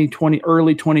 2020,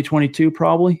 early 2022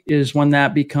 probably is when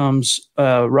that becomes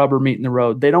rubber meeting the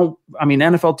road.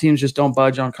 NFL teams just don't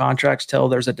budge on contracts till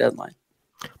there's a deadline.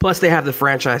 Plus, they have the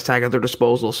franchise tag at their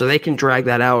disposal, so they can drag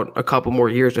that out a couple more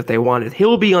years if they wanted.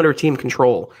 He'll be under team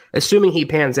control, assuming he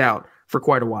pans out for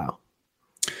quite a while.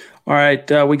 All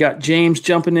right, we got James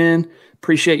jumping in.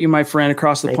 Appreciate you, my friend,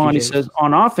 across the pond. He says,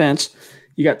 on offense,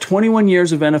 you got 21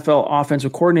 years of NFL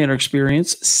offensive coordinator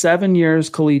experience, 7 years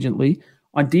collegiately.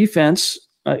 On defense,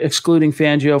 excluding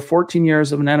Fangio, 14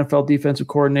 years of an NFL defensive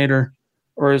coordinator,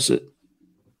 or is it?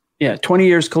 Yeah, 20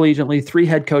 years collegiately, 3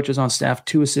 head coaches on staff,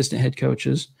 2 assistant head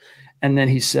coaches. And then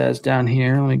he says down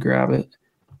here, let me grab it.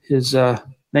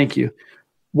 Thank you.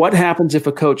 What happens if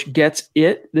a coach gets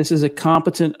it? This is a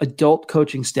competent adult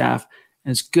coaching staff,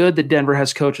 and it's good that Denver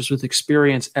has coaches with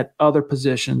experience at other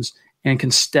positions and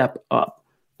can step up.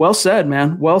 Well said,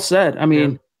 man. Well said. I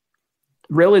mean,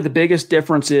 really the biggest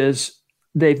difference is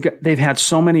they've had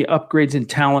so many upgrades in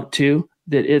talent too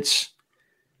that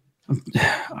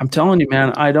I'm telling you,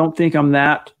 man, I don't think I'm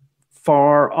that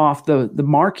far off the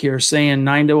mark here saying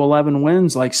 9 to 11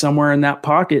 wins, like somewhere in that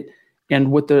pocket.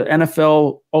 And with the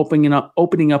NFL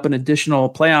opening up an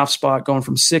additional playoff spot, going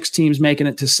from 6 teams making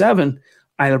it to 7,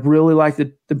 I really like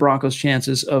the Broncos'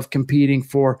 chances of competing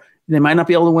for. They might not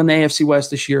be able to win the AFC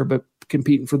West this year, but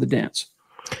competing for the dance.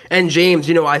 And James,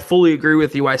 I fully agree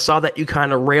with you. I saw that you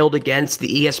kind of railed against the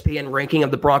ESPN ranking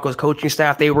of the Broncos coaching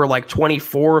staff. They were like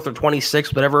 24th or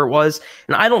 26th, whatever it was.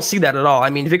 And I don't see that at all. I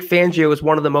mean, Vic Fangio is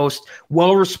one of the most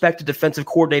well-respected defensive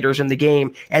coordinators in the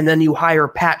game. And then you hire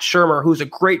Pat Shurmur, who's a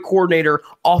great coordinator,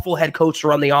 awful head coach to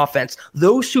run the offense.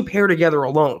 Those 2 pair together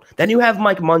alone. Then you have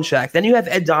Mike Munchak. Then you have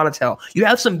Ed Donatel. You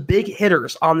have some big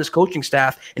hitters on this coaching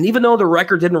staff. And even though the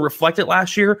record didn't reflect it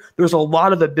last year, there's a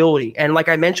lot of ability. And like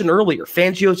I mentioned earlier,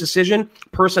 Fangio's decision,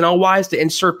 personnel-wise, to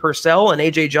insert Purcell and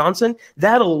A.J. Johnson,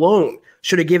 that alone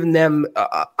should have given them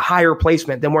a higher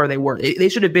placement than where they were. They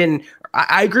should have been,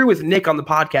 I agree with Nick on the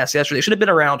podcast yesterday, they should have been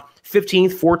around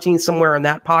 15th, 14th, somewhere in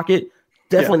that pocket.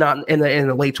 Definitely not in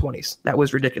the late 20s. That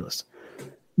was ridiculous.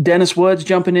 Dennis Woods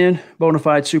jumping in, bona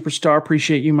fide superstar.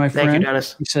 Appreciate you, my friend. Thank you,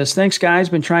 Dennis. He says, thanks, guys.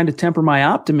 Been trying to temper my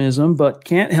optimism, but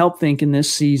can't help thinking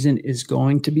this season is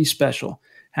going to be special.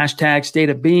 Hashtag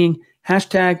state of being.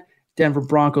 Hashtag Denver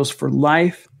Broncos for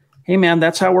life. Hey, man,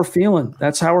 that's how we're feeling.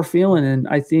 That's how we're feeling. And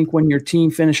I think when your team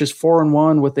finishes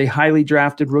 4-1 with a highly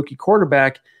drafted rookie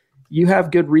quarterback, you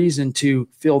have good reason to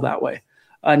feel that way.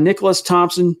 Nicholas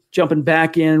Thompson jumping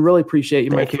back in. Really appreciate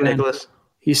you, my friend. Thank you, Nicholas.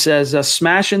 He says,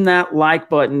 smashing that like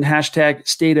button, hashtag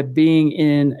state of being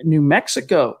in New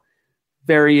Mexico.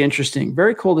 Very interesting.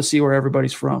 Very cool to see where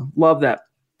everybody's from. Love that.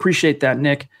 Appreciate that,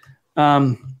 Nick.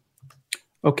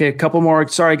 Okay, a couple more.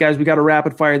 Sorry, guys, we got to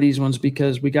rapid fire these ones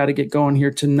because we got to get going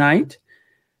here tonight.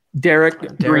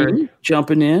 Derek Green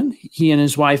jumping in. He and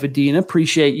his wife, Adina.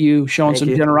 Appreciate you showing some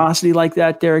generosity like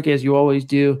that, Derek, as you always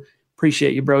do.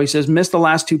 Appreciate you, bro. He says, missed the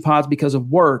last 2 pods because of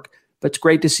work, but it's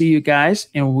great to see you guys,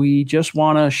 and we just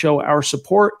want to show our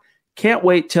support. Can't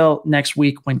wait till next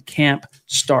week when camp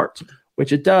starts,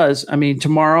 which it does. I mean,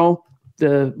 tomorrow,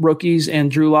 the rookies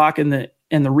and Drew Lock and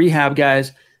the rehab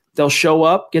guys, they'll show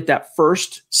up, get that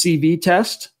first CV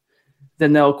test.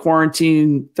 Then they'll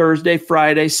quarantine Thursday,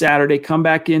 Friday, Saturday, come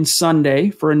back in Sunday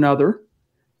for another.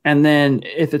 And then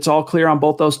if it's all clear on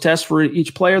both those tests for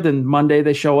each player, then Monday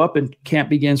they show up and camp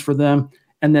begins for them.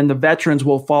 And then the veterans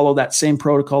will follow that same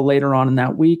protocol later on in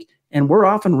that week. And we're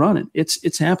off and running.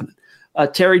 It's happening.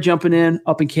 Terry jumping in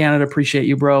up in Canada. Appreciate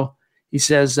you, bro. He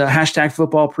says, hashtag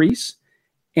football priests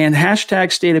and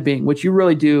hashtag state of being, which you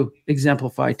really do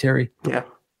exemplify, Terry. Yeah.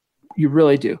 You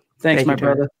really do. Thanks, my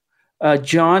brother.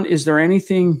 John, is there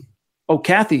anything? Oh,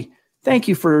 Kathy, thank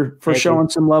you for showing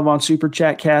some love on Super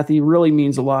Chat. Kathy really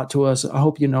means a lot to us. I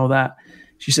hope you know that.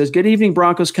 She says, good evening,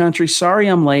 Broncos country. Sorry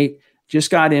I'm late. Just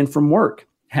got in from work.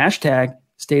 Hashtag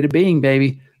state of being,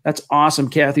 baby. That's awesome,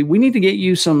 Kathy. We need to get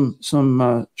you some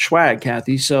swag,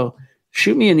 Kathy. So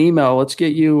shoot me an email. Let's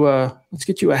get you a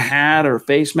hat or a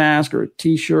face mask or a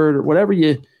T-shirt or whatever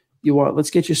you want. Let's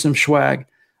get you some swag.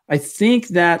 I think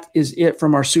that is it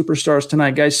from our superstars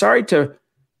tonight, guys. Sorry to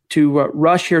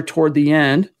rush here toward the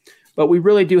end, but we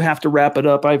really do have to wrap it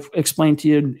up. I've explained to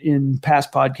you in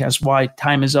past podcasts why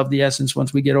time is of the essence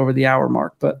once we get over the hour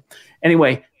mark. But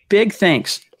anyway, big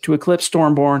thanks to Eclipse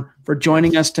Stormborn for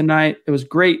joining us tonight. It was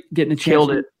great getting a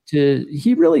chance.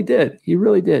 He really did. He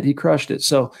really did. He crushed it.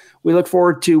 So we look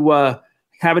forward to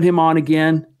having him on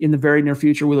again in the very near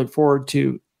future. We look forward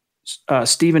to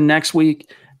Steven next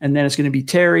week. And then it's going to be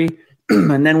Terry.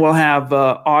 And then we'll have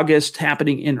August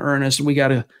happening in earnest. And we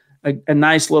got a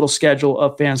nice little schedule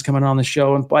of fans coming on the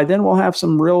show. And by then we'll have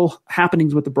some real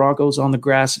happenings with the Broncos on the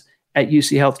grass at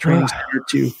UC Health Training Center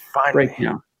to break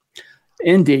down.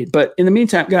 Indeed. But in the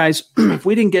meantime, guys, if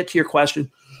we didn't get to your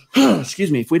question,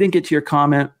 if we didn't get to your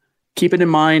comment, keep it in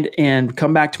mind and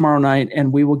come back tomorrow night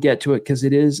and we will get to it because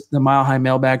it is the Mile High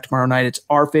Mailbag tomorrow night. It's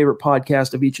our favorite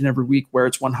podcast of each and every week where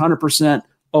it's 100%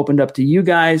 opened up to you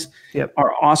guys,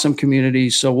 our awesome community.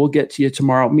 So we'll get to you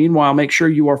tomorrow. Meanwhile, make sure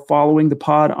you are following the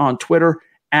pod on Twitter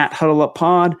at Huddle Up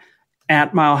Pod,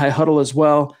 at Mile High Huddle as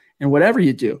well. And whatever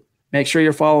you do, make sure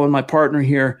you're following my partner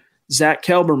here, Zach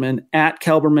Kelberman at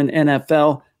Kelberman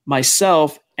NFL,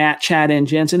 myself at Chad N.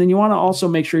 Jensen. And you want to also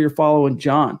make sure you're following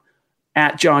John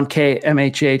at John K.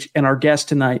 MHH, and our guest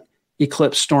tonight,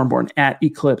 Eclipse Stormborn, at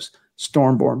Eclipse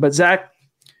Stormborn. But Zach,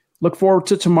 look forward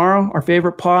to tomorrow, our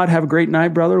favorite pod. Have a great night,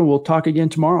 brother. We'll talk again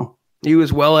tomorrow. You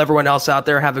as well. Everyone else out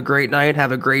there, have a great night.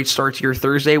 Have a great start to your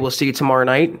Thursday. We'll see you tomorrow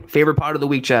night. Favorite pod of the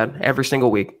week, Chad, every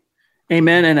single week.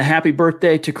 Amen. And a happy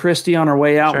birthday to Christy on our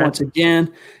way out once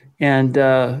again. And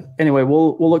anyway,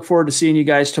 we'll look forward to seeing you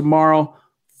guys tomorrow.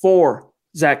 For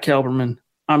Zach Kelberman,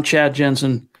 I'm Chad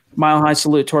Jensen. Mile High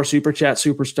salute to our Super Chat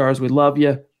superstars. We love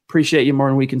you. Appreciate you more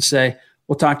than we can say.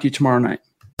 We'll talk to you tomorrow night.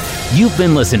 You've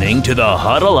been listening to the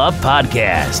Huddle Up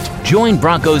Podcast. Join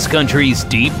Broncos Country's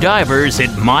deep divers at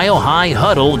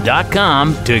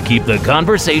milehighhuddle.com to keep the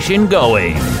conversation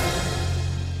going.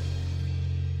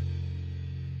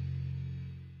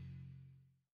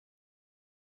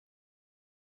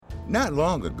 Not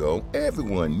long ago,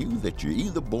 everyone knew that you're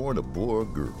either born a boy or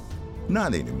girl.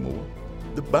 Not anymore.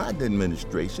 The Biden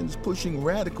administration is pushing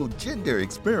radical gender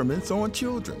experiments on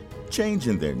children,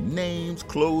 changing their names,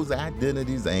 clothes,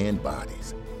 identities, and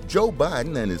bodies. Joe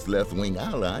Biden and his left-wing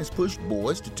allies push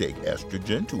boys to take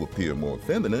estrogen to appear more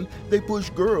feminine. They push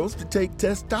girls to take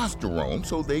testosterone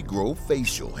so they grow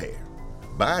facial hair.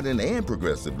 Biden and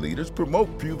progressive leaders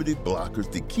promote puberty blockers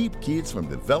to keep kids from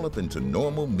developing to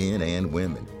normal men and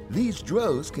women. These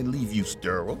drugs can leave you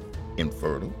sterile,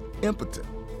 infertile, impotent.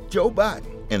 Joe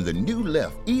Biden and the new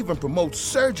left even promotes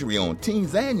surgery on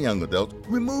teens and young adults,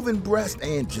 removing breasts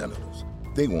and genitals.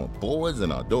 They want boys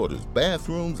in our daughters'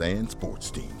 bathrooms and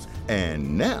sports teams.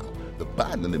 And now, the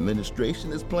Biden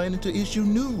administration is planning to issue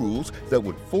new rules that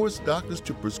would force doctors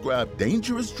to prescribe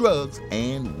dangerous drugs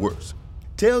and worse.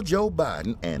 Tell Joe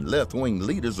Biden and left-wing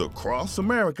leaders across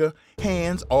America,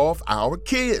 hands off our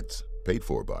kids. Paid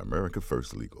for by America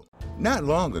First Legal. Not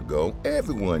long ago,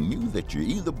 everyone knew that you're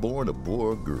either born a boy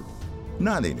or girl.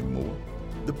 Not anymore.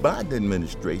 The Biden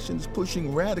administration is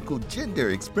pushing radical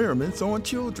gender experiments on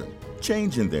children,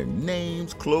 changing their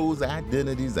names, clothes,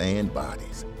 identities, and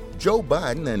bodies. Joe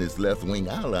Biden and his left-wing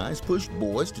allies push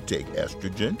boys to take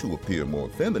estrogen to appear more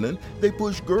feminine. They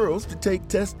push girls to take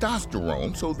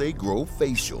testosterone so they grow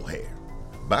facial hair.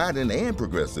 Biden and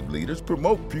progressive leaders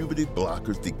promote puberty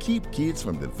blockers to keep kids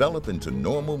from developing to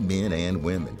normal men and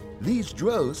women. These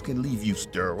drugs can leave you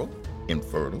sterile,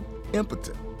 infertile,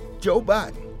 impotent. Joe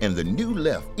Biden and the new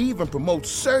left even promotes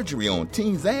surgery on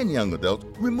teens and young adults,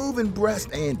 removing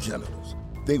breasts and genitals.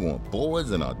 They want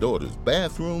boys in our daughters'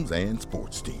 bathrooms and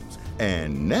sports teams.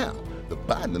 And now, the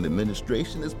Biden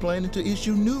administration is planning to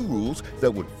issue new rules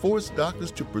that would force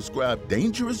doctors to prescribe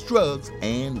dangerous drugs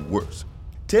and worse.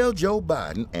 Tell Joe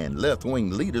Biden and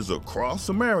left-wing leaders across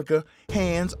America,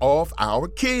 hands off our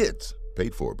kids.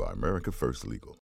 Paid for by America First Legal.